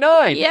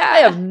 .429. Yeah. I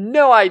have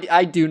no idea.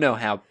 I do know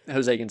how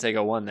Jose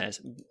Canseco won this.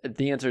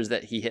 The answer is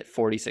that he hit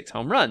 46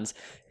 home runs,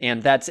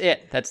 and that's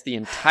it. That's the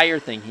entire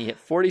thing. He hit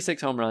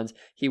 46 home runs.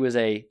 He was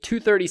a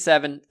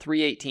 .237,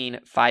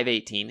 .318,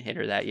 .518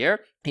 hitter that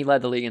year. He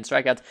led the league in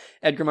strikeouts.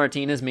 Edgar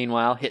Martinez,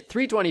 meanwhile, hit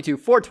 .322,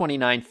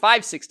 .429,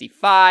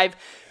 .565,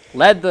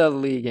 led the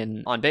league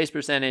in on-base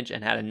percentage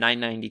and had a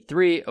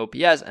 .993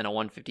 OPS and a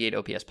 .158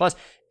 OPS plus.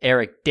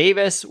 Eric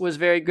Davis was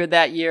very good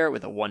that year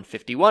with a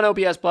 .151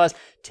 OPS plus.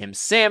 Tim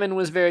Salmon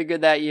was very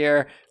good that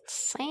year.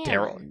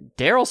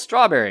 Darryl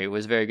Strawberry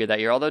was very good that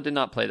year, although did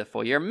not play the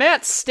full year.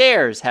 Matt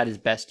Stairs had his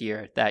best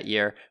year that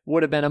year.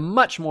 Would have been a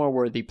much more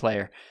worthy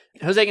player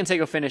Jose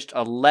Canseco finished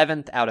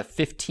 11th out of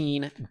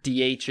 15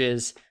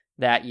 DHs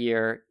that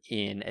year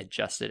in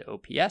adjusted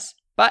OPS,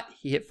 but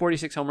he hit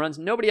 46 home runs.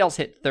 Nobody else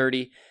hit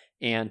 30.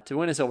 And to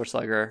win a Silver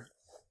Slugger,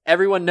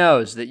 everyone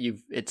knows that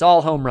it's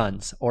all home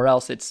runs, or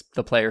else it's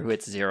the player who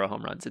hits 0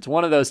 home runs. It's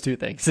one of those two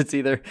things. It's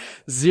either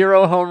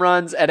 0 home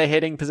runs at a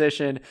hitting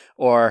position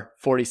or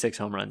 46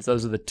 home runs.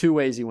 Those are the two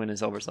ways you win a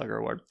Silver Slugger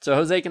award. So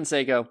Jose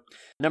Canseco.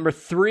 Number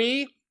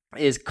 3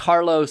 is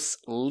Carlos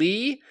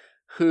Lee,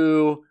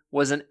 who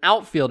was an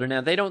outfielder.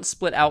 Now, they don't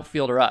split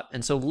outfielder up.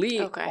 And so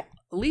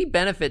Lee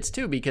benefits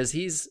too, because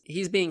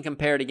he's being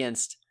compared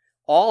against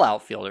all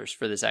outfielders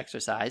for this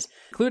exercise,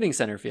 including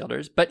center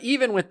fielders. But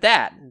even with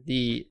that,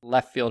 the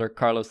left fielder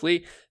Carlos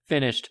Lee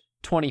finished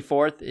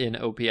 24th in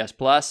OPS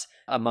plus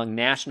among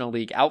National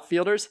League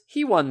outfielders.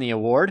 He won the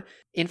award.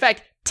 In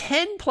fact,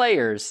 10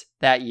 players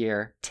that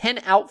year, 10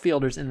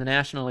 outfielders in the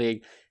National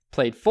League,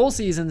 played full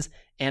seasons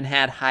and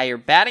had higher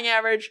batting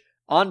average,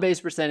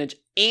 on-base percentage,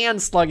 and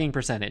slugging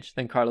percentage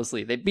than Carlos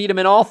Lee. They beat him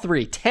in all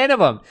 3, 10 of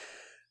them.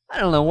 I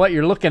don't know what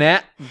you're looking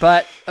at,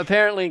 but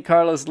apparently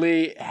Carlos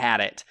Lee had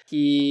it.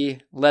 He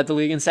led the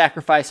league in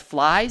sacrifice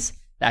flies.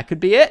 That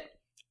could be it.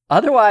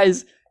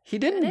 Otherwise, he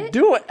didn't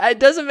do it. It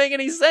doesn't make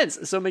any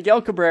sense. So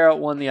Miguel Cabrera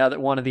won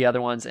one of the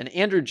other ones, and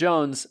Andrew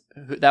Jones,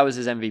 that was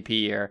his MVP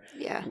year,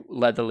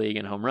 led the league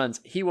in home runs.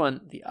 He won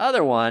the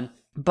other one,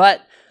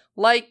 but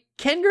like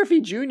Ken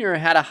Griffey Jr.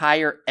 had a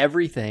higher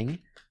everything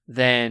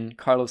than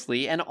Carlos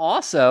Lee, and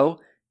also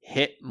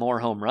hit more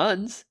home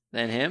runs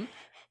than him.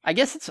 I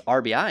guess it's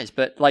RBIs,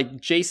 but like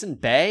Jason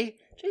Bay,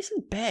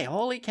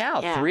 holy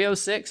cow,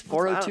 306,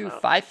 402,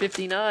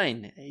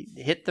 559,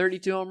 he hit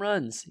 32 home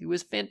runs. He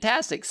was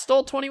fantastic.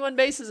 Stole 21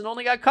 bases and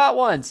only got caught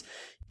once.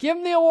 Give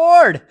him the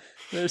award.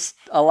 There's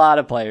a lot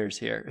of players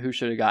here who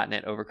should have gotten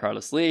it over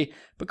Carlos Lee,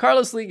 but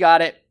Carlos Lee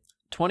got it,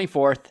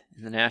 24th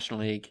in the National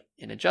League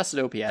in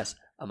adjusted OPS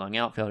among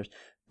outfielders.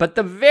 But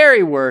the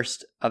very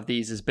worst of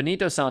these is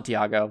Benito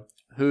Santiago,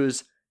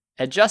 whose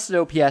adjusted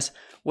OPS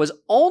was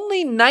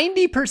only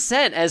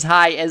 90% as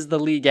high as the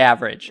league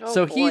average.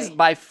 So he's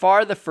by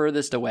far the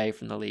furthest away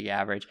from the league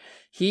average.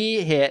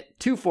 He hit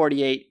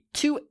 248,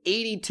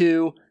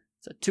 282,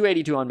 so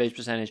 282 on-base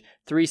percentage,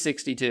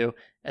 362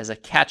 as a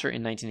catcher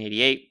in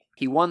 1988.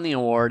 He won the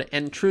award,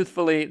 and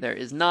truthfully, there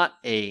is not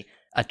a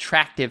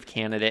attractive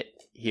candidate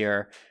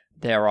here.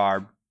 There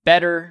are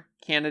better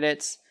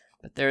candidates,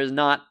 but there is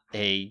not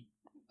a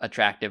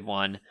attractive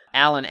one.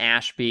 Alan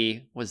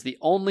Ashby was the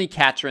only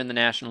catcher in the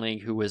National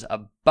League who was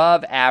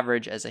above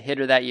average as a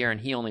hitter that year,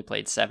 and he only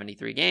played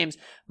 73 games.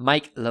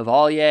 Mike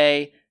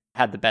Lavalier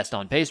had the best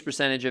on-base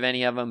percentage of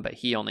any of them, but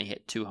he only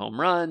hit 2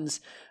 home runs.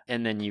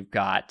 And then you've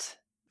got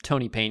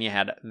Tony Pena,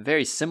 had a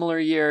very similar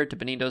year to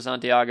Benito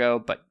Santiago,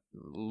 but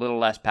a little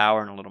less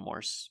power and a little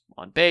more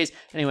on base.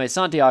 Anyway,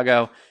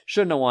 Santiago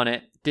shouldn't have won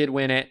it, did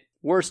win it.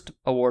 Worst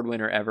award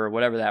winner ever,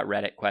 whatever that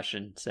Reddit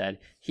question said.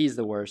 He's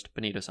the worst,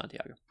 Benito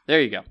Santiago. There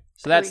you go.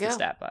 So that's the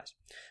stat blast.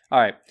 All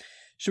right.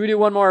 Should we do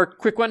one more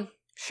quick one?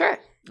 Sure.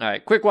 All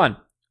right, quick one.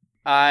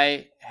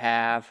 I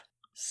have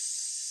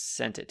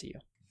sent it to you.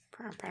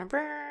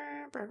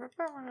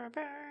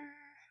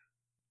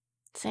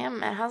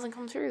 Sam, it hasn't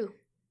come through.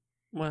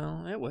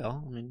 Well, it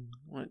will. I mean,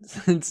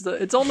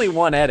 it's only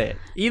one edit.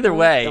 Either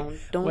way,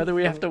 whether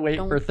we have to wait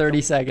for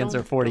 30 seconds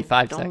or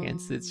 45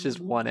 seconds, it's just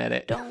one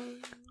edit.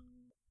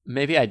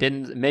 Maybe I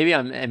didn't. Maybe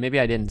I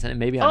didn't.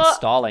 Maybe I'm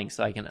stalling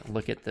so I can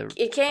look at the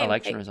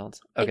election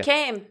results. Okay. It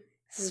came.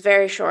 This is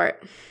very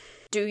short.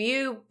 Do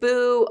you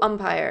boo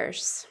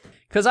umpires?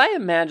 Because I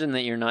imagine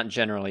that you're not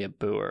generally a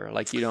booer.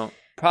 Like, you don't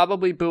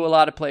probably boo a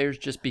lot of players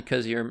just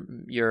because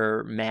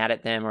you're mad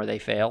at them or they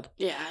failed.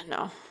 Yeah,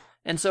 no.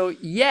 And so,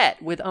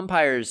 yet with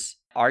umpires,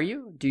 are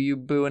you? Do you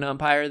boo an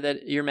umpire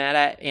that you're mad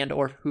at and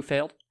or who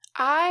failed?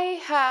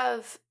 I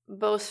have,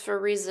 both for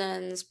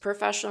reasons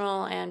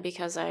professional and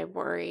because I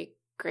worry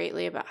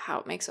greatly about how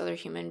it makes other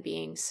human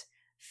beings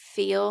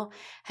feel,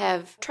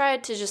 have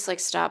tried to just like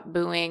stop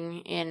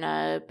booing in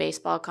a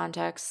baseball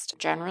context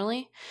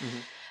generally. Mm-hmm.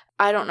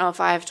 I don't know if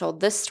I have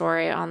told this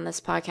story on this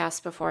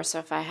podcast before, so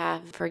if I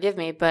have, forgive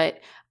me, but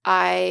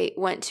I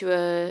went to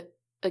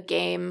a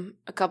game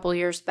a couple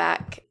years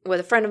back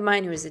with a friend of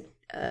mine who was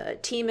a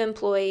team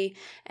employee,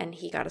 and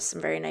he got us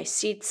some very nice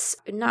seats,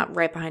 not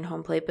right behind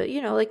home plate, but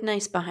like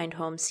nice behind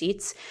home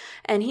seats.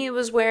 And he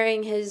was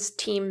wearing his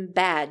team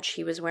badge,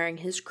 he was wearing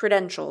his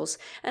credentials,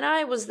 and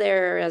I was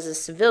there as a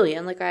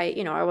civilian. Like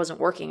I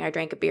wasn't working, I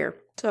drank a beer,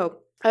 so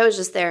I was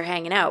just there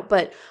hanging out.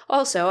 But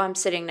also I'm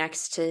sitting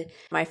next to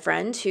my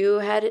friend who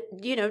had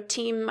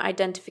team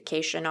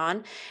identification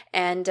on,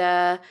 and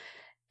it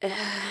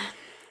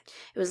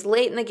was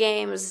late in the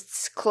game, it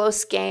was a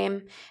close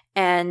game,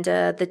 and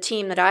the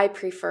team that I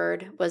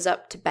preferred was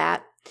up to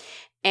bat.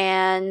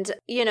 And,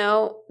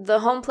 the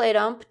home plate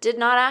ump did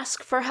not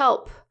ask for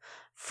help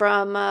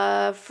from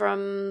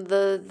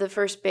the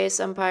first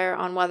base umpire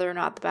on whether or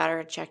not the batter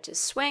had checked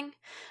his swing.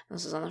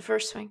 This was on the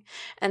first swing.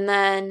 And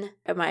then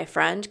my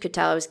friend could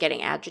tell I was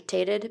getting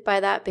agitated by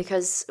that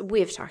because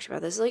we've talked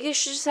about this. Like, you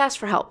should just ask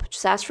for help.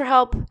 Just ask for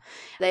help.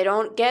 They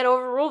don't get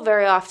overruled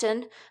very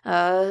often.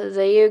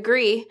 They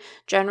agree.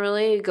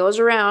 Generally, it goes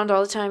around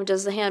all the time,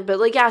 does the hand. But,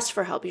 like, ask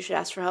for help. You should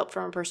ask for help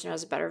from a person who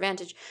has a better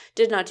advantage.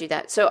 Did not do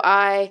that. So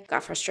I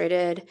got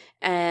frustrated,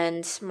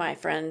 and my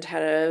friend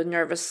had a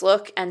nervous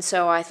look. And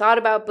so I thought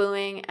about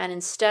booing, and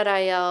instead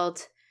I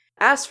yelled,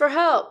 "Ask for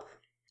help."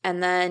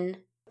 And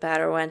then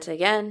batter went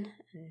again.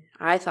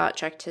 I thought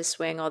checked his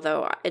swing,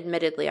 although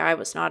admittedly I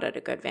was not at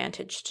a good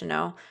vantage to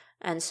know.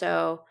 And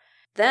so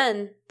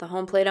then the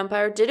home plate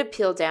umpire did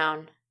appeal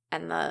down,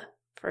 and the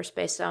first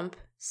base ump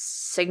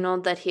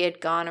signaled that he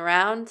had gone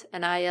around,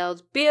 and I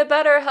yelled, "Be a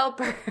better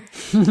helper."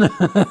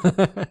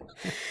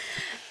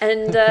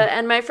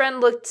 And my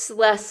friend looked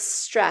less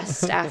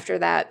stressed after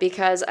that,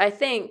 because I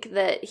think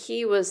that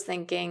he was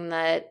thinking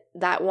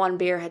that one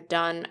beer had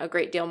done a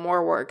great deal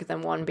more work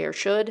than one beer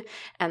should,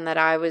 and that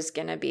I was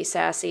going to be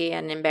sassy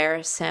and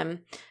embarrass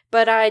him.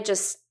 But I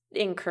just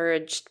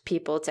encouraged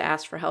people to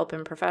ask for help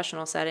in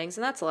professional settings,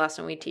 and that's a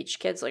lesson we teach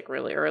kids like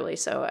really early,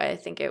 so I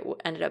think it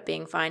ended up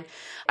being fine.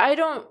 I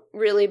don't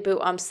really boo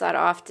umps that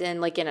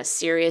often, like in a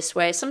serious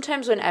way.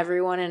 Sometimes when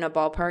everyone in a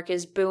ballpark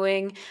is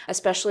booing,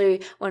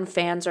 especially when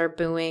fans are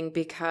booing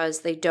because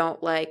they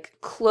don't like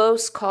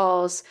close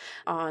calls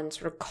on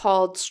sort of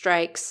called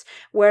strikes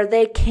where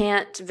they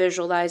can't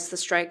visualize the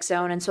strike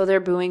zone, and so they're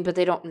booing, but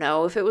they don't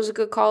know if it was a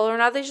good call or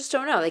not. They just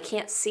don't know. They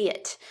can't see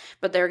it,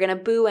 but they're going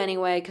to boo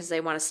anyway because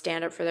they want to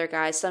stand up for their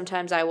guys.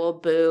 Sometimes I will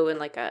boo in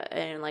like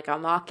a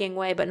mocking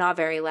way, but not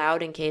very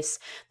loud in case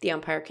the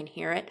umpire can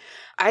hear it.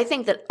 I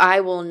think that I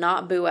will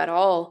not boo at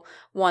all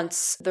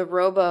once the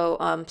robo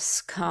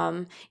umps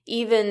come,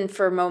 even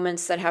for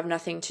moments that have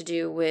nothing to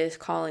do with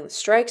calling the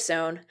strike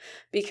zone,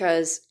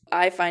 because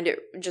I find it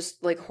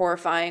just like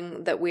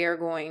horrifying that we are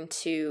going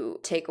to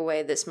take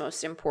away this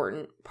most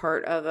important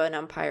part of an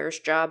umpire's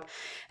job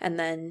and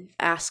then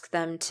ask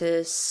them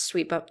to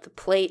sweep up the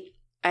plate.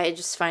 I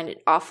just find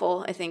it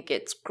awful. I think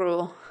it's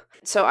cruel.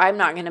 So I'm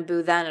not going to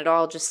boo then at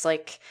all, just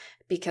like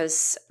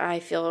because I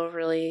feel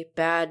really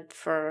bad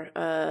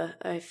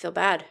I feel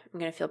bad. I'm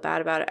going to feel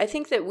bad about it. I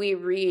think that we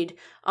read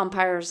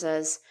umpires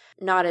as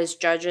not as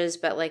judges,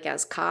 but like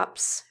as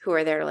cops who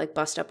are there to like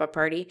bust up a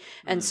party.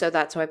 And so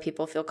that's why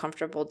people feel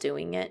comfortable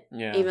doing it,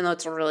 even though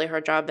it's a really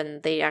hard job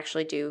and they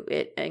actually do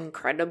it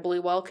incredibly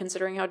well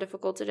considering how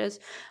difficult it is.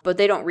 But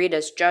they don't read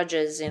as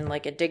judges in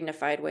like a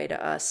dignified way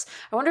to us.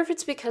 I wonder if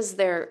it's because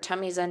their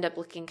tummies end up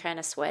looking kind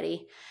of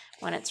sweaty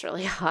when it's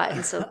really hot,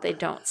 and so they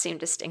don't seem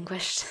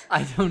distinguished.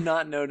 I do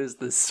not notice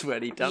the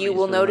sweaty tummies. You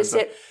will notice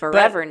it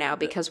forever now,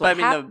 because what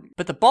happens...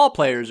 But the ball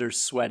players are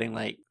sweating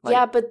like...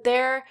 Yeah, but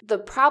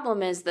the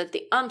problem is that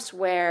the umps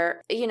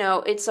wear,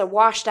 it's a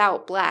washed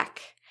out black.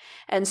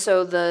 And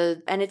so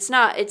it's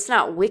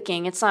not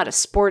wicking, it's not a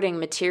sporting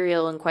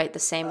material in quite the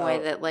same way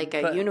that like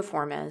a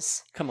uniform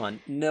is. Come on,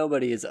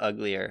 nobody is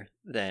uglier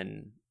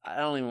than... I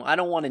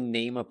don't want to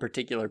name a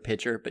particular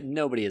pitcher, but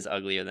nobody is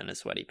uglier than a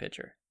sweaty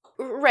pitcher.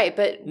 Right,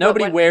 but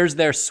nobody wears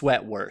their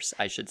sweat worse,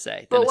 I should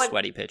say, than a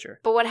sweaty pitcher.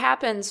 But what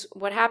happens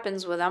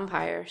with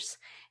umpires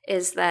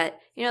is that,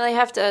 they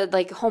have to,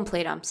 like home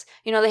plate umps,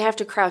 they have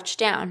to crouch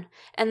down,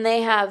 and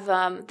they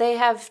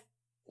have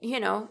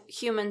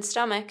human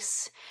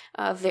stomachs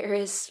of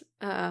various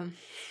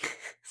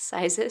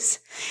sizes.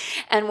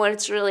 And when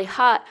it's really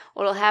hot,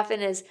 what'll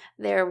happen is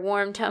their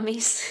warm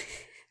tummies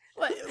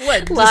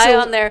What? lie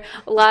on their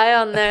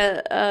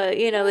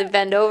they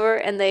bend over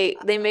and they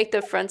make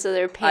the fronts of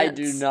their pants.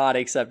 I do not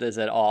accept this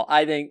at all.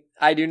 I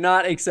do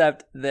not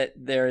accept that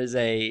there is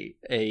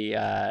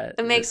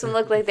it makes them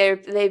look like they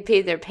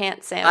peed their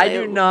pants, Sam. I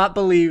do not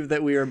believe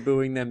that we are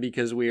booing them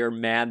because we are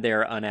mad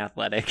they're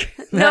unathletic.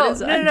 No.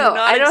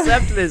 I don't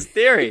accept this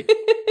theory.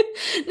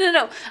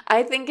 No.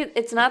 I think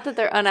it's not that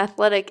they're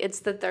unathletic, it's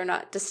that they're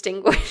not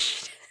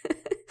distinguished.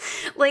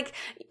 Like,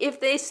 if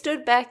they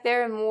stood back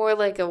there and wore,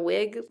 like, a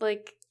wig,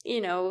 like,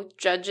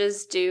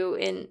 judges do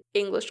in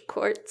English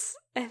courts,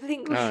 I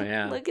think we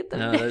should look at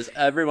them. No,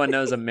 everyone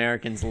knows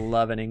Americans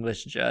love an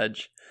English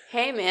judge.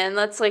 Hey, man,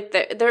 that's like,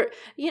 they're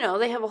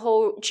they have a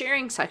whole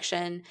cheering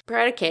section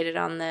predicated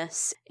on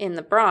this in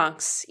the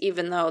Bronx,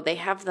 even though they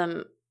have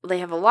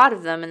a lot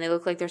of them, and they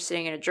look like they're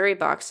sitting in a jury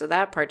box, so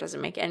that part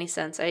doesn't make any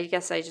sense. I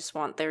guess I just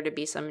want there to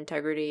be some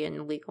integrity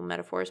in legal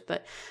metaphors,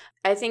 but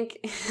I think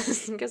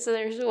because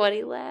there's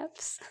sweaty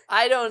laps.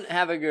 I don't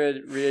have a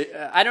good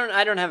I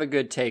don't have a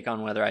good take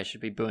on whether I should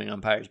be booing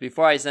umpires.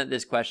 Before I sent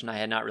this question, I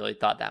had not really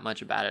thought that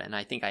much about it, and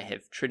I think I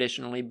have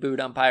traditionally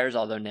booed umpires,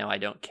 although now I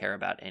don't care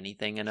about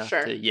anything enough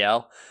to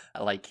yell.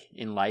 Like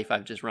in life,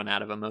 I've just run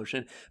out of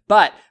emotion.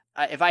 But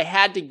if I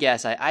had to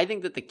guess, I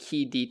think that the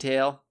key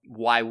detail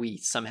why we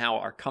somehow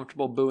are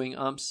comfortable booing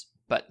umps,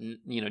 but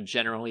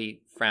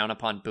generally frown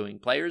upon booing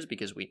players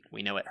because we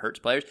know it hurts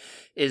players,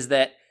 is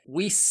that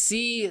we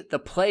see the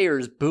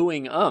players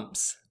booing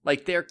umps.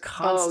 Like they're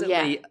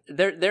constantly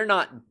they're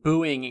not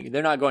booing,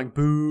 they're not going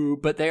boo,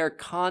 but they are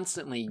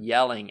constantly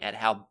yelling at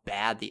how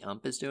bad the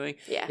ump is doing.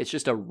 Yeah. It's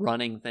just a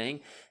running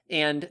thing.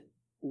 And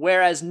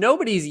whereas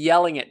nobody's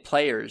yelling at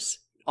players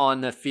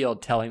on the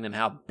field telling them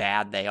how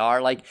bad they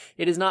are. Like,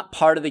 it is not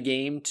part of the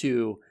game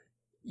to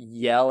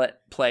yell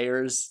at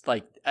players,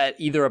 like at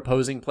either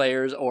opposing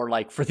players, or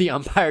like for the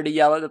umpire to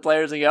yell at the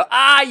players and go,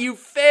 you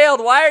failed.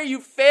 Why are you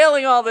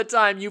failing all the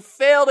time? You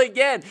failed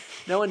again.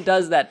 No one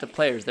does that to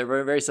players. They're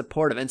very, very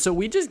supportive. And so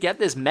we just get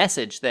this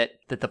message that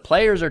the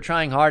players are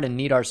trying hard and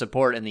need our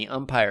support, and the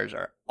umpires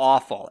are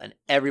awful and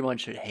everyone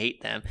should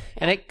hate them.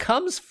 And it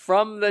comes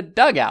from the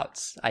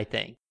dugouts, I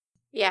think.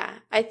 Yeah,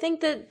 I think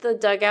that the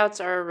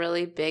dugouts are a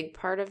really big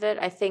part of it.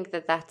 I think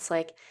that's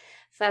like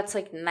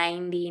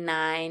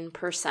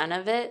 99%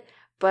 of it.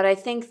 But I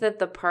think that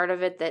the part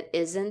of it that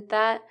isn't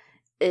that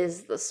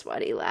is the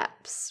sweaty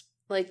laps.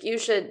 Like, I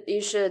sent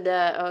this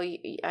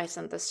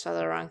to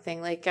the wrong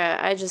thing. Like,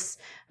 I just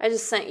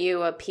sent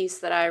you a piece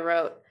that I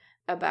wrote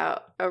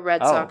about a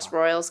Red Sox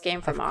Royals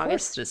game from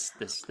August.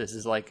 This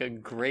is like a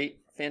great,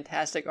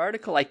 fantastic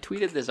article. I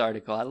tweeted this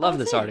article. I love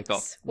this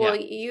article. Well,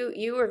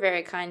 you were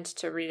very kind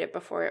to read it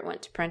before it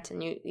went to print,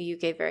 and you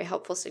gave very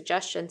helpful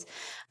suggestions.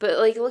 But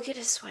like, look at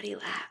his sweaty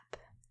lap.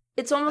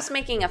 It's almost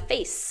making a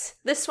face.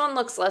 This one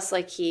looks less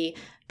like he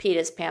peed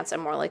his pants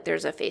and more like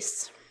there's a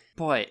face.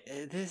 Boy,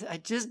 I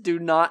just do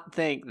not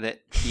think that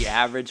the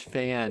average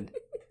fan...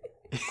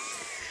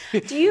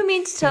 Do you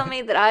mean to tell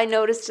me that I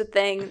noticed a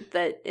thing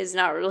that is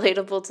not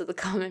relatable to the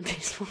common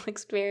baseball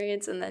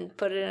experience and then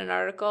put it in an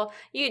article?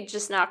 You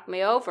just knocked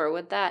me over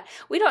with that.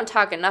 We don't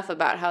talk enough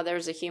about how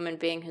there's a human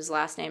being whose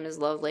last name is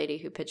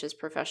Lovelady who pitches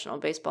professional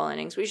baseball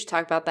innings. We should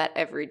talk about that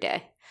every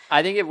day.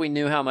 I think if we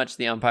knew how much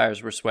the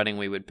umpires were sweating,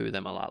 we would boo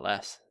them a lot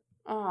less.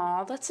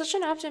 Oh, that's such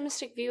an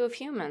optimistic view of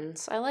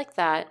humans. I like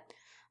that.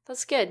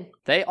 That's good.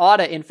 They ought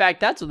to, in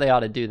fact, that's what they ought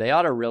to do. They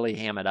ought to really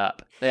ham it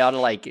up. They ought to,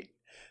 like,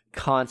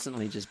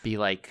 constantly just be,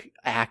 like,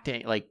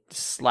 acting, like,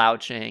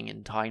 slouching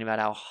and talking about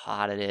how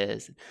hot it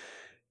is,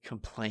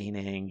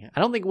 complaining.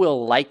 I don't think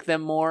we'll like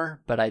them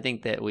more, but I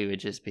think that we would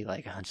just be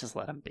like, just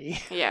let them be.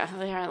 Yeah,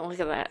 look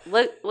at that.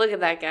 Look at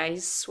that guy.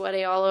 He's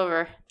sweaty all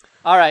over.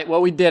 All right,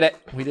 well, we did it.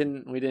 We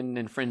didn't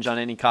infringe on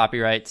any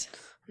copyrights.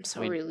 I'm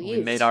so relieved.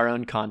 We made our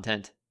own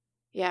content.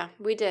 Yeah,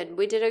 we did.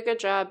 We did a good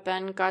job.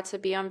 Ben got to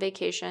be on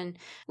vacation.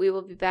 We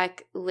will be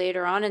back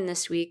later on in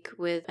this week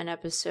with an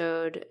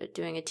episode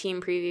doing a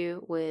team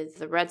preview with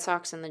the Red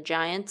Sox and the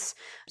Giants.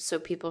 So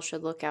people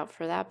should look out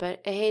for that.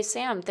 But hey,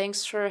 Sam,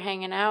 thanks for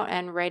hanging out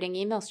and writing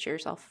emails to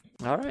yourself.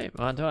 All right.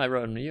 Well, I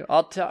wrote them to you.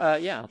 I'll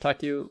talk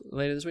to you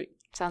later this week.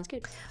 Sounds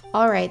good.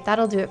 All right,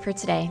 that'll do it for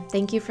today.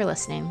 Thank you for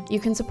listening. You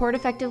can support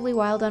Effectively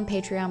Wild on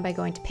Patreon by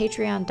going to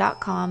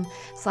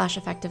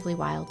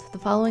patreon.com/effectivelywild. The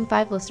following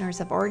 5 listeners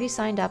have already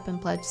signed up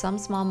and pledged some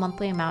small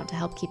monthly amount to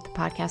help keep the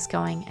podcast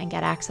going and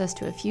get access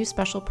to a few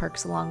special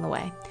perks along the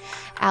way.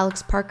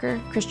 Alex Parker,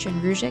 Christian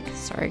Ruzic,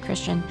 sorry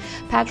Christian,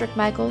 Patrick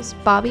Michaels,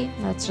 Bobby,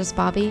 that's just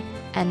Bobby,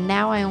 and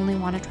Now I Only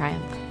Want to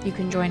Triumph. You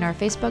can join our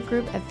Facebook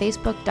group at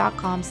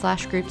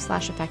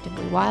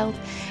facebook.com/group/effectivelywild,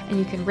 and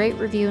you can rate,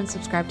 review, and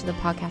subscribe to the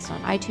podcast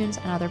on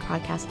iTunes and other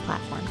podcast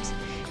platforms.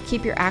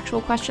 Keep your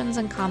actual questions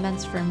and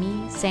comments for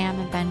me, Sam,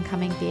 and Ben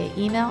coming via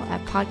email at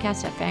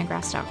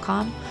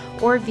podcast@fangraphs.com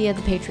or via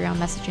the Patreon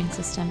messaging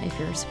system if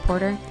you're a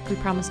supporter. We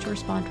promise to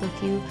respond to a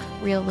few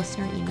real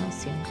listener emails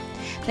soon.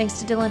 Thanks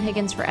to Dylan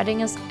Higgins for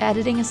editing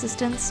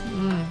assistance.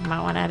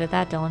 Might want to edit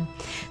that, Dylan.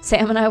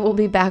 Sam and I will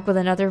be back with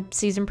another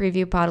season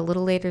preview pod a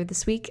little later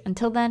this week.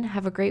 Until then,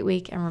 have a great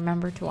week and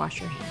remember to wash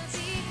your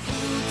hands.